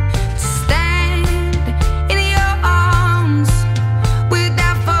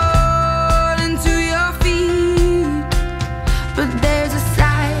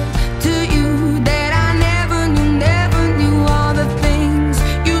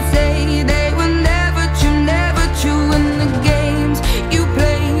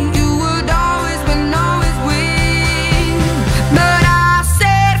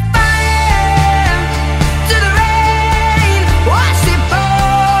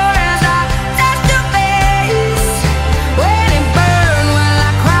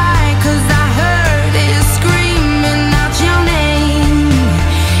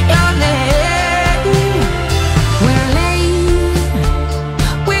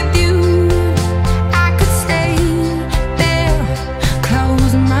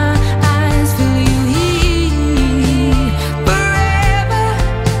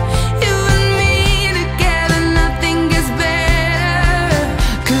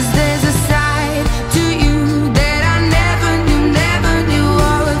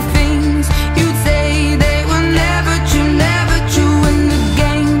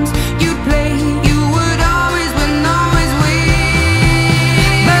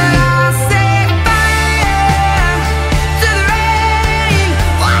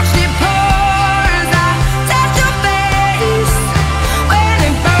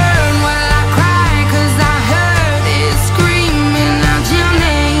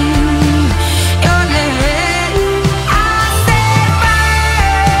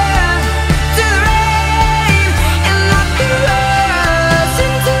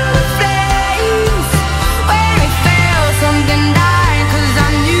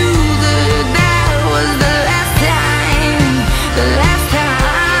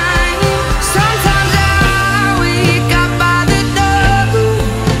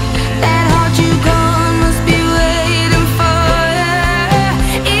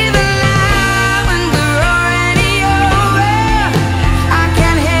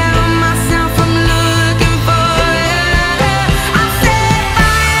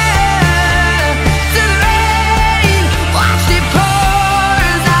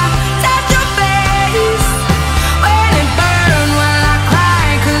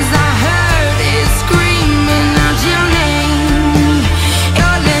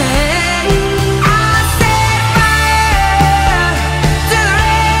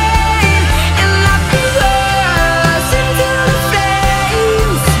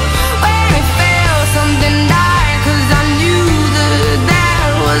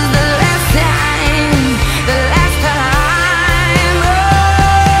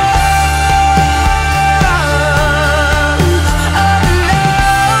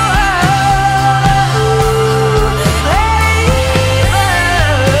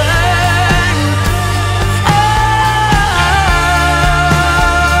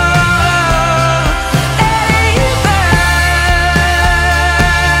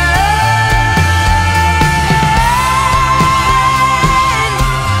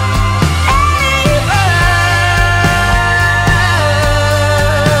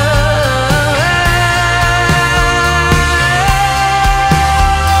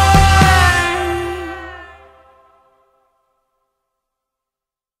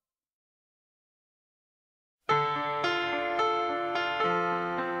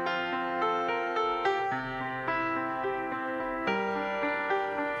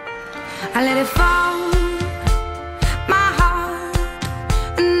 I let it fall, my heart,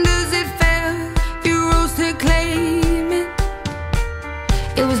 and as it fell, you rose to claim it.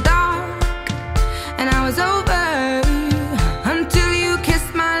 It was dark, and I was over, until you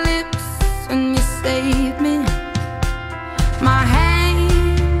kissed my lips and you saved me. My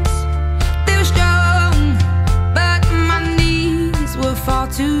hands, they were strong, but my knees were far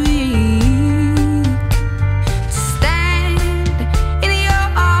too weak to stand in your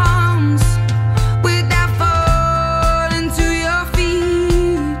arms without falling to your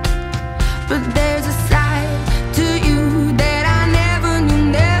feet. But there's a side to you that I never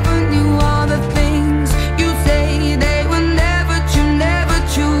knew all the things you say, they were never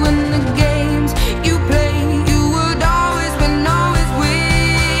true, and the games you play, you would always win, always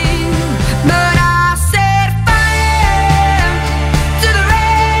win. But I set fire to the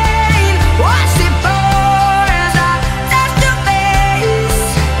rain, watched it pour as I touched your face.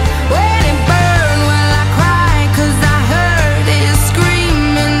 When it burned, well I cried, 'cause I heard it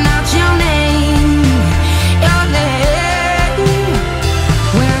screaming out your name, your name.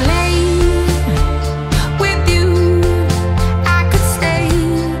 When I lay with you, I could stay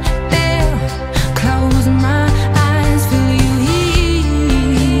there, close my eyes, feel you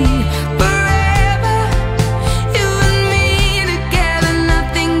here forever. You and me together,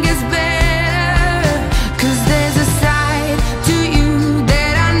 nothing gets better. 'Cause there's a side to you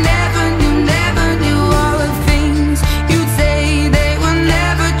that I never knew all the things you'd say, they were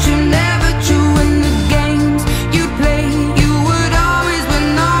never true, and the games you play, you would always win,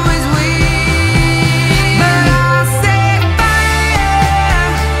 always win. But I set fire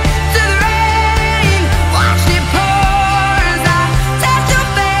to the rain, watched it pour as I touched your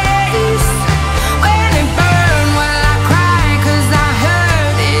face. When it burned, well I cried, 'cause I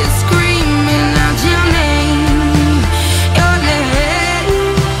heard it screaming out your name, your name.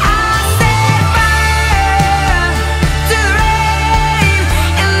 I set fire to the rain,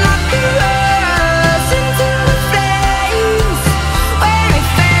 and I threw us into the flames. When it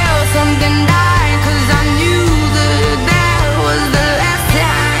fell, something died, 'cause I knew that was the last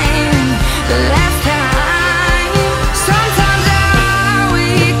time, the last time. Sometimes I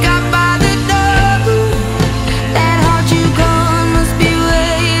wake up by the door, that heart you gone must be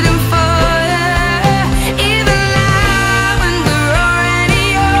waiting for you. Even now when we're already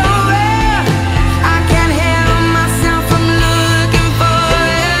over, I can't help myself from looking for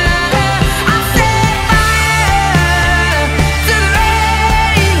you. I set fire to the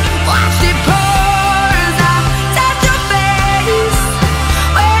rain, watched it pour as I touched your face.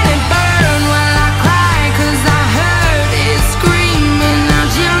 When it burned, well I cried, 'cause I heard it screaming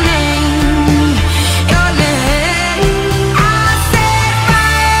out your name, your name. I set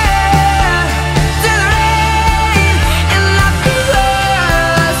fire to the rain, and I threw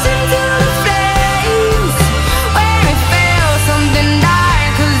us into the flames. When it fell, something died,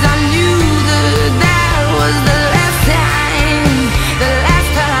 'cause I knew that was the last time, the last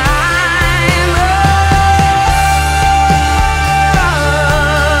time. Oh,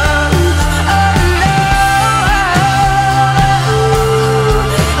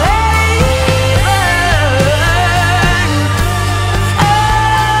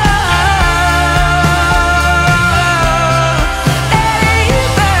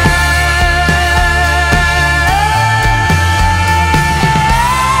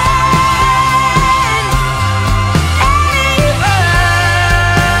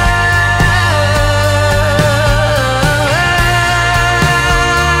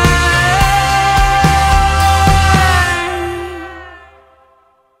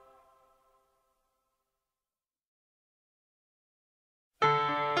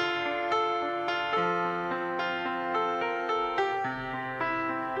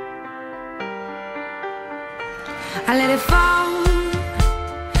 I let it fall,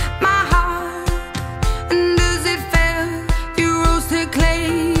 my heart, and as it fell, you rose to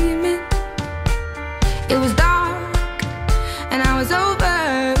claim it. It was dark, and I was over,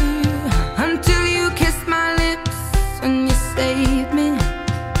 until you kissed my lips and you saved me.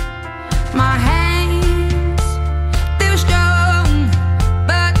 My hands, they were strong,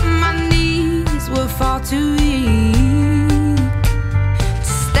 but my knees were far too weak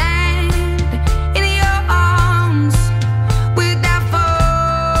to stand in your arms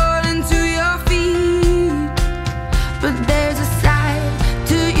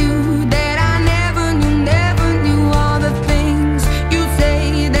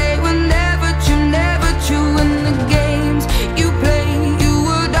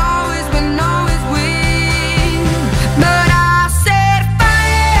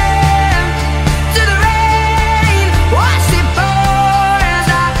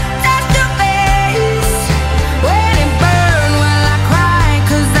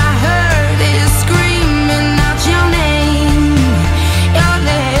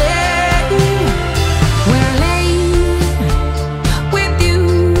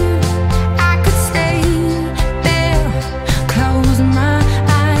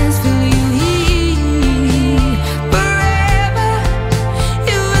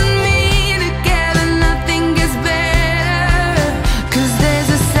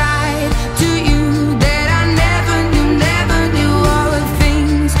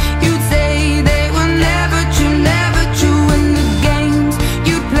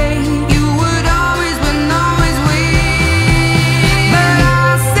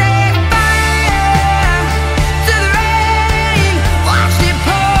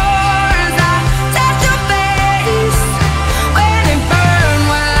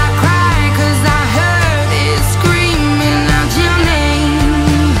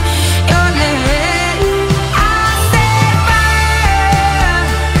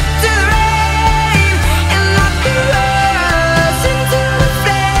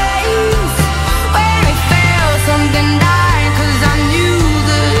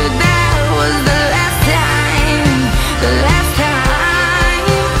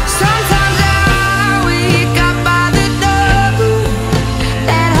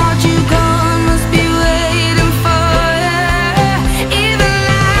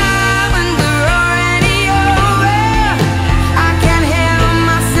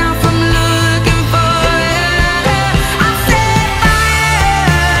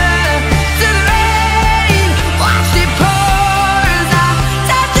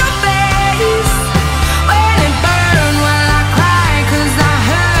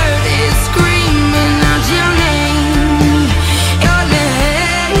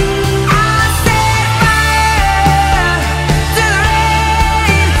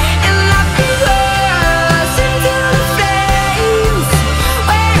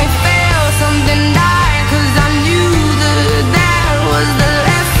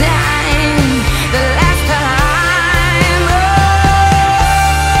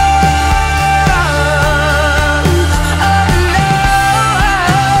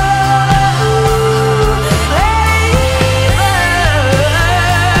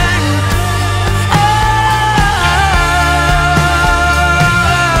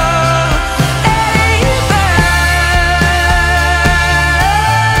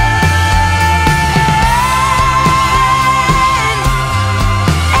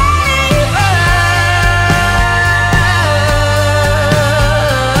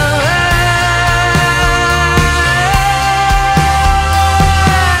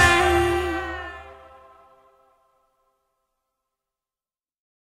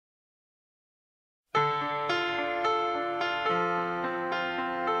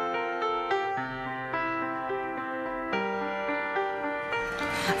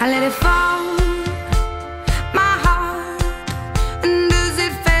I let it fall, my heart, and as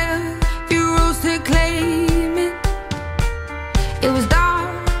it fell, you rose to claim it. It was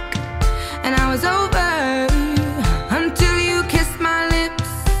dark, and I was over, until you kissed my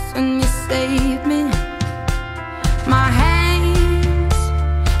lips and you saved me. My hands,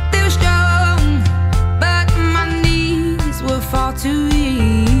 they were strong, but my knees were far too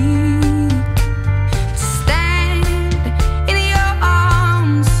weak to stand in your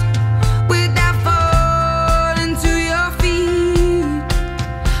arms without falling to your feet.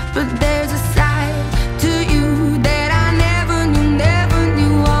 But there's a side to you that I never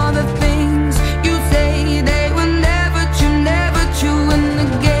knew all the things you say, they were never true, and the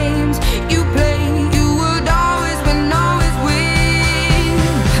games you play, you would always win, always win.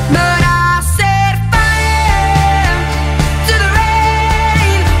 But I set fire to the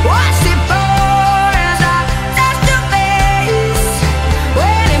rain, watched it pour as I touched your face.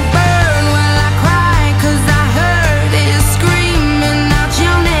 When it burned, well I cried, 'cause I heard it screaming out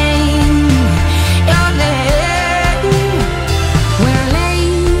your name, your name. When I lay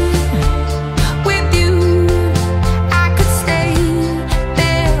with you, I could stay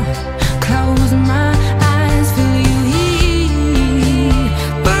there, close my eyes, feel you here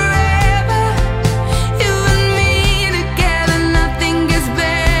forever. You and me together, nothing gets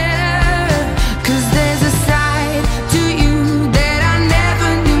better. 'Cause there's a side to you that I never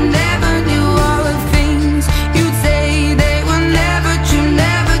knew all the things you'd say, they were never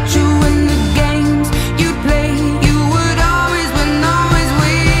true, and the games you play, you would always win, always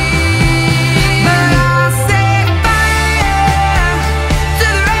win. But I set fire to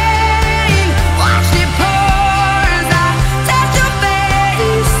the rain, watched it pour as I touched your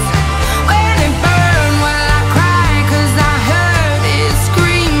face. When it burned, well I cried, 'cause I heard it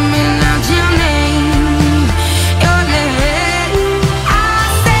screaming out your name, your name. I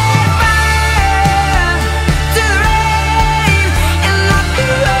set fire to the rain, and I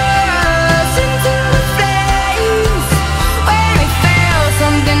threw us into the flames. When it fell,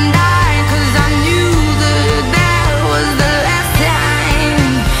 something died, 'cause I knew that was the last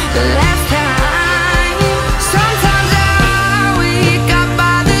time, the last time. Sometimes I wake up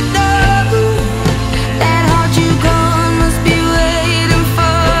by the door, that heart you gone must be waiting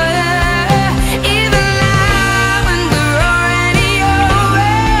for you. Even now when we're already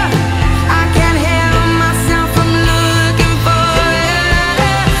over, I can't help myself from looking for you.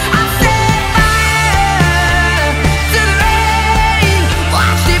 I set fire to the rain,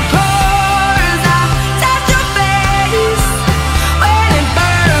 watched it pour as I touched your face. When it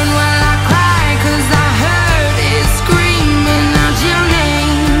burned, well I cried, 'cause I heard it screaming out your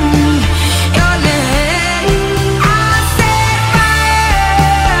name, your name. I set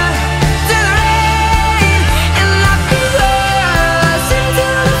fire to the rain, and I threw us into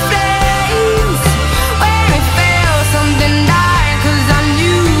the flames. When it fell, something died, 'cause I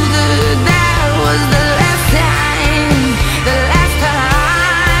knew that was the last time, the last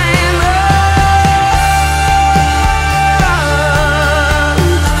time. Oh,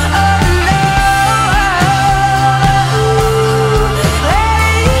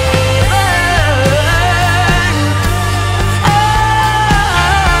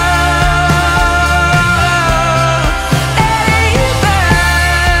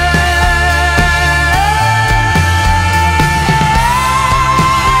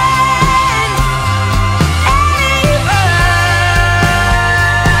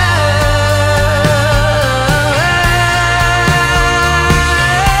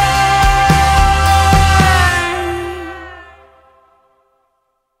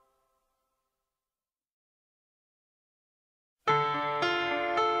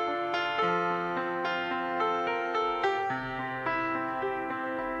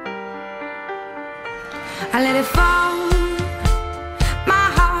 I let it fall, my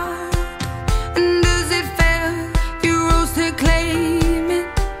heart, and as it fell, you rose to claim it.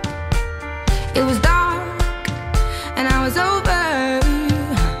 It was dark, and I was over,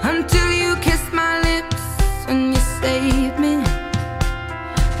 until you kissed my lips and you saved me.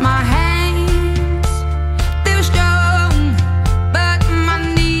 My hands, they were strong, but my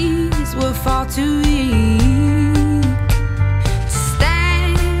knees were far too weak to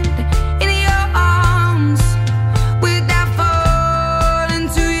stand in your arms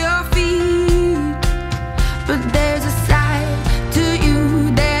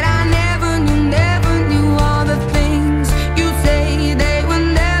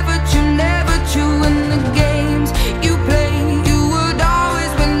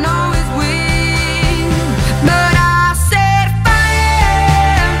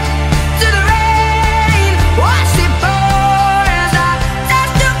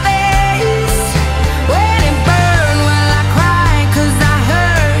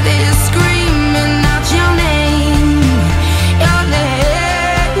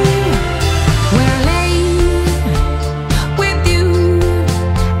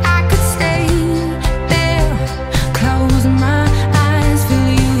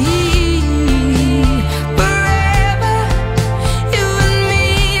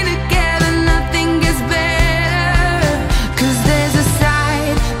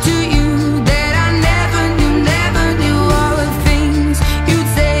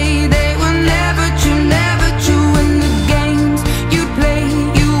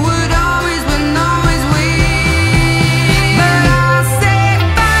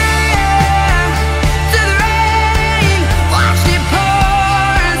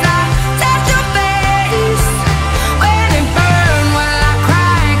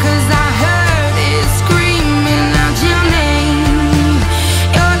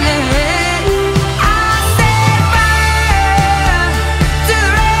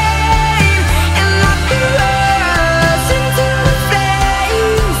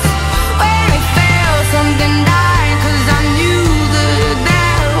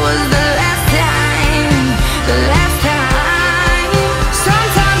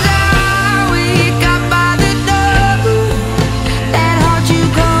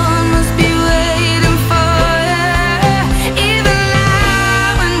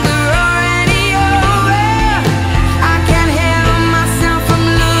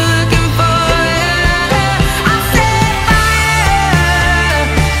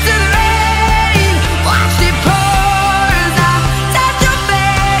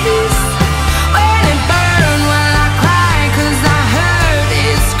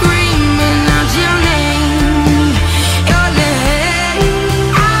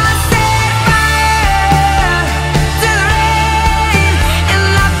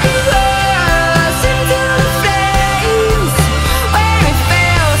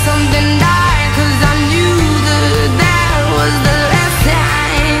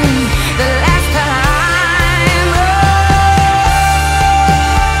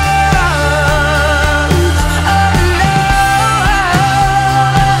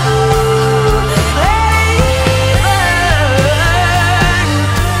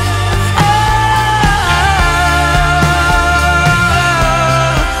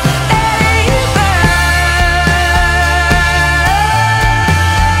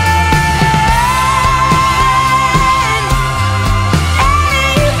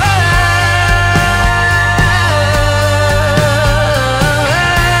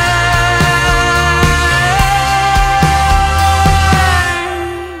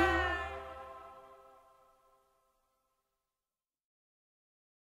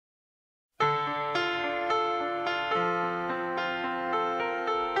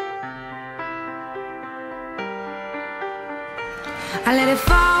I let it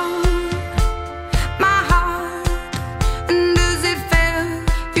fall, my heart, and as it fell,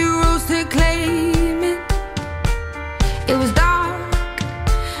 you rose to claim it. It was dark,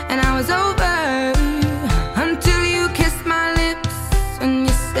 and I was over, until you kissed my lips and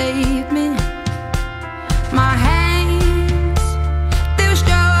you saved me. My hands, they were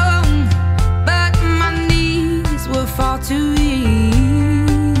strong, but my knees were far too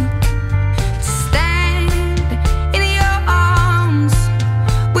weak to stand in your arms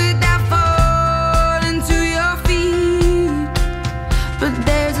without falling to your feet. But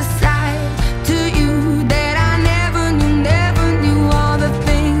there's a side to you that I never knew all the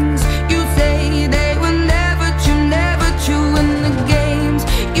things you say, they were never true, and the games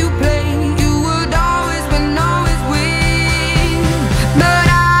you play, you would always win, always win. But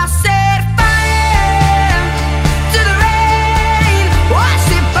I set fire to the rain,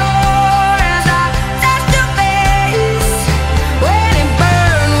 watched it pour as I touched your face. When it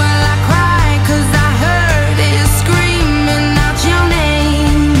burned, well I cried, 'cause I heard it screaming out your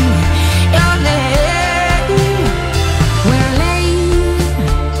name, your name. When I lay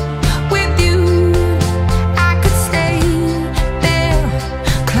with you, I could stay there,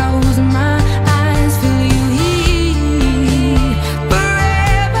 close my eyes, feel you here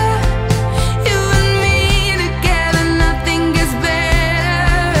forever. You and me together, nothing gets better.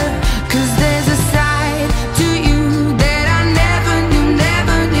 'Cause there's a side to you that I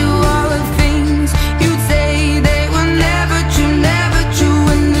never knew all the things you'd say, they were never true,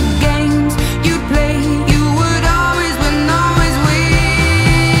 and the games you play, you would always win, always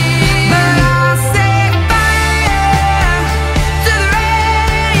win. But I set fire to the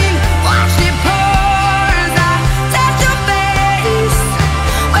rain, watched it pour as I touched your face.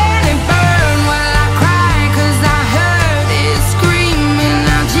 When it burned, well I cried, 'cause I heard it screaming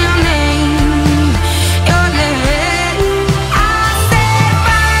out your name, your name. I set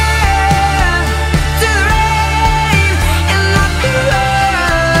fire to the rain, and I threw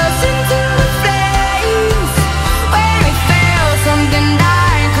us into the flames. When it fell, something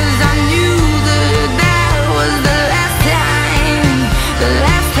died, 'cause I knew that was the last time, the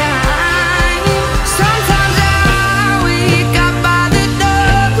last time. Sometimes I wake up by the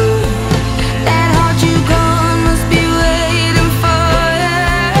door, that heart you gone must be waiting for you.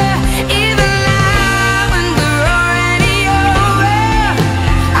 Even now when we're already over,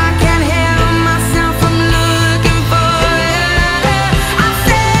 I can't help myself from looking for you. I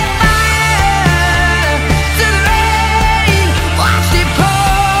set fire to the rain, watched it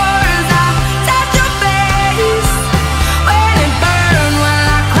pour as I touched your face. When it burned, well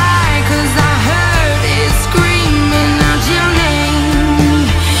I cried, 'cause I heard it screaming out your name,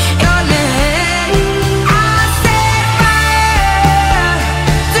 your name. I set fire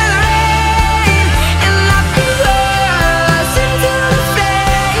to the rain, and I threw us into the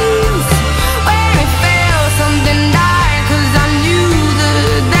flames. When it fell, something died, 'cause I knew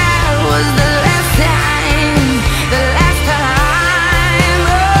that was the last time, the last time.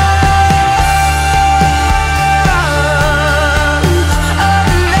 Oh,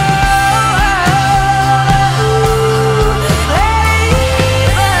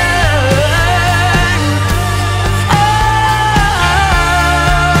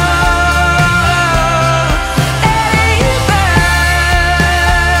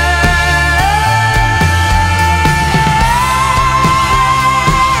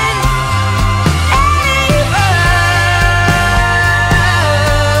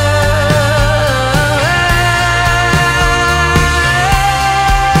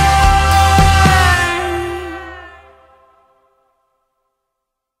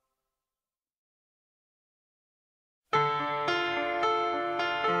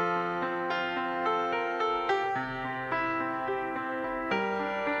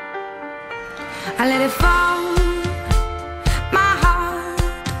 I let it fall, my heart,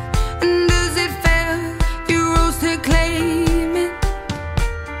 and as it fell, you rose to claim it.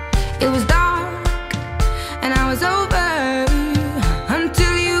 It was dark, and I was over,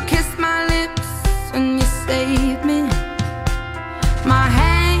 until you kissed my lips and you saved me. My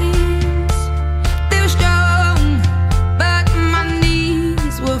hands, they were strong, but my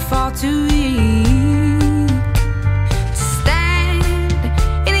knees were far too weak to stand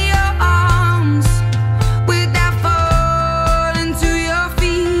in your arms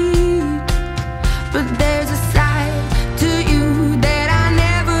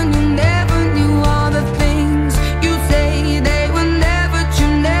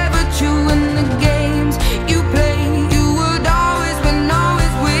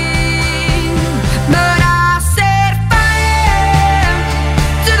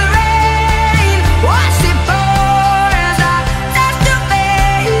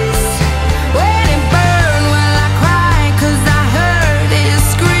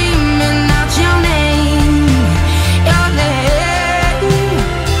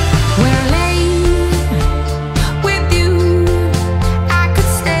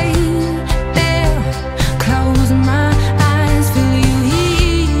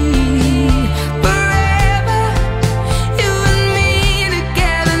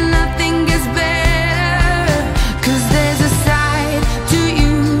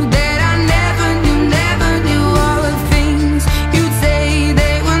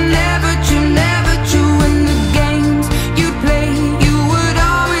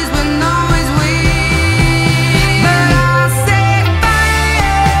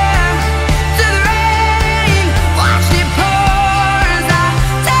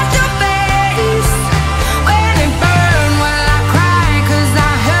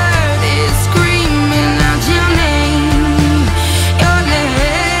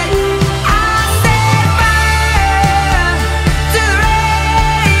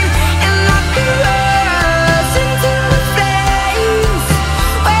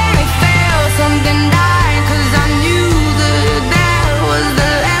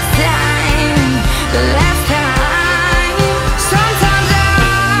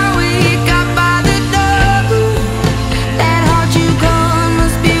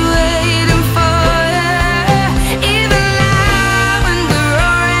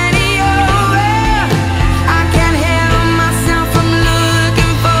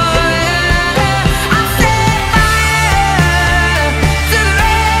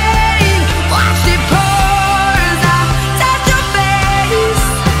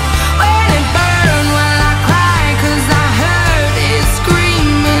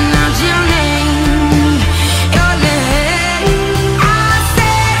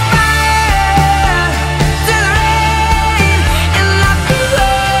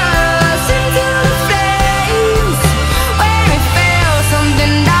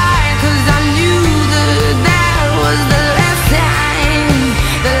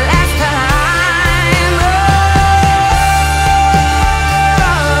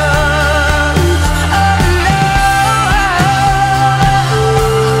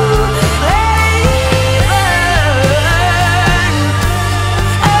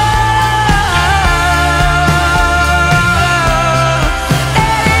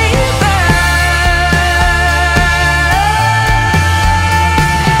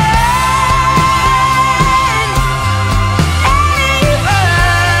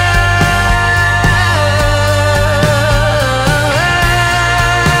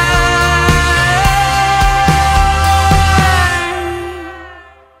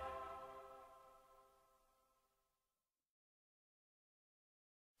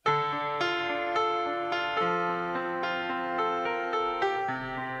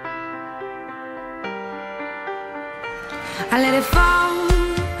I let it fall,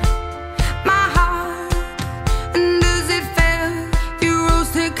 my heart, and as it fell, you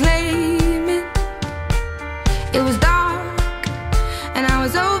rose to claim it. It was dark, and I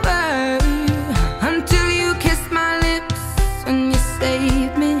was over, until you kissed my lips and you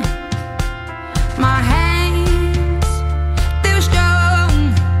saved me. My hands, they were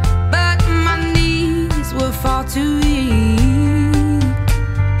strong, but my knees were far too weak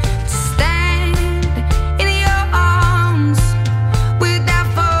to stand in your arms without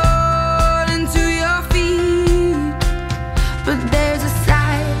falling to your feet. But there's a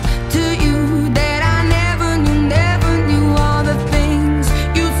side to you that I never knew all the things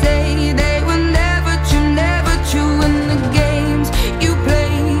you say, they were never true, and the games you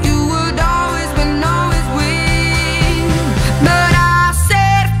play, you would always win, always win. But I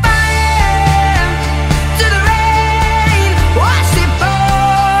set fire to the rain, watched it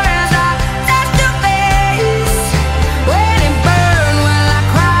pour as I touched your face. When it burned, well I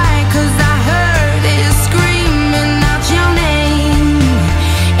cried, 'cause I heard it screaming out your name,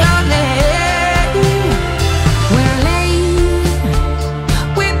 your name. When I lay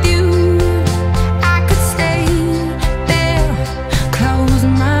with you, I could stay there, close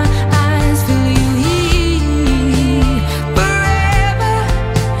my eyes, feel you here forever.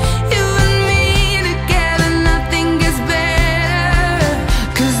 You and me together, nothing gets better.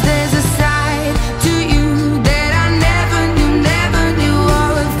 'Cause there's a side to you that I never knew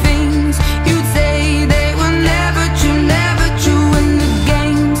all the things you'd say, they were never true, and the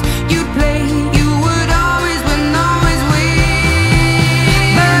games you play, you would always win, always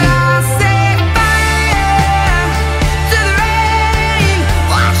win. But I set fire to the rain,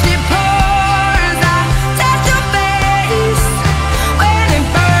 watched it pour as I touched your face. When it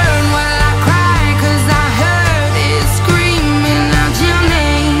burned, well I cried, 'cause I heard it screaming out your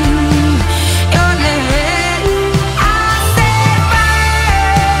name, your name. I set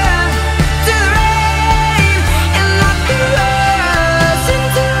fire to the rain, and I threw us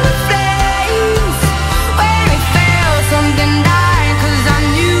into the flames. When it fell, something died, 'cause I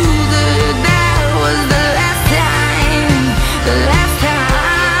knew that was the last time, the last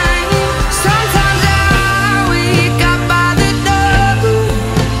time. Sometimes I wake up by the door,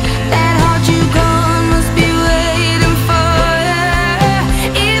 that heart you gone must be waiting for you.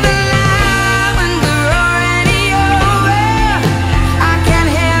 Even now when we're already over, I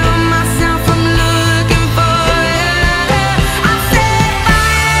can't help myself from looking for you. I set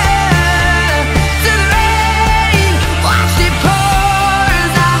fire to the rain, watched it pour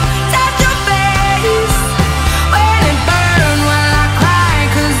as I touched your face. When it burned, well I cried,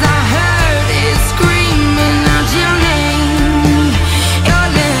 'cause I heard it screaming out your name, your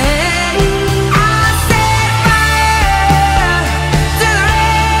name. I set fire to the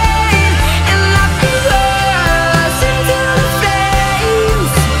rain, and I threw us into the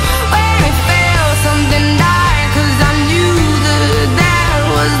flames. When it fell, something died, 'cause I knew that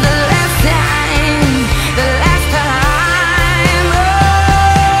was the last time, the last time. Oh,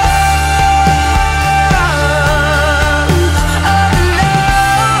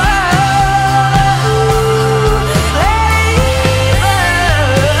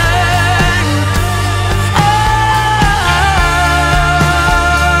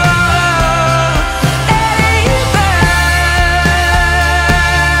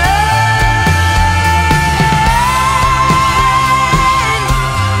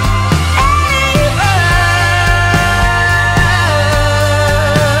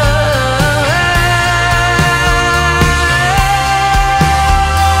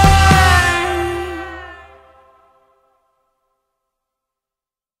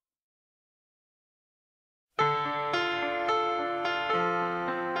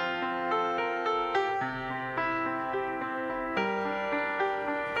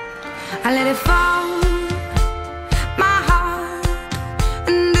 I let it fall.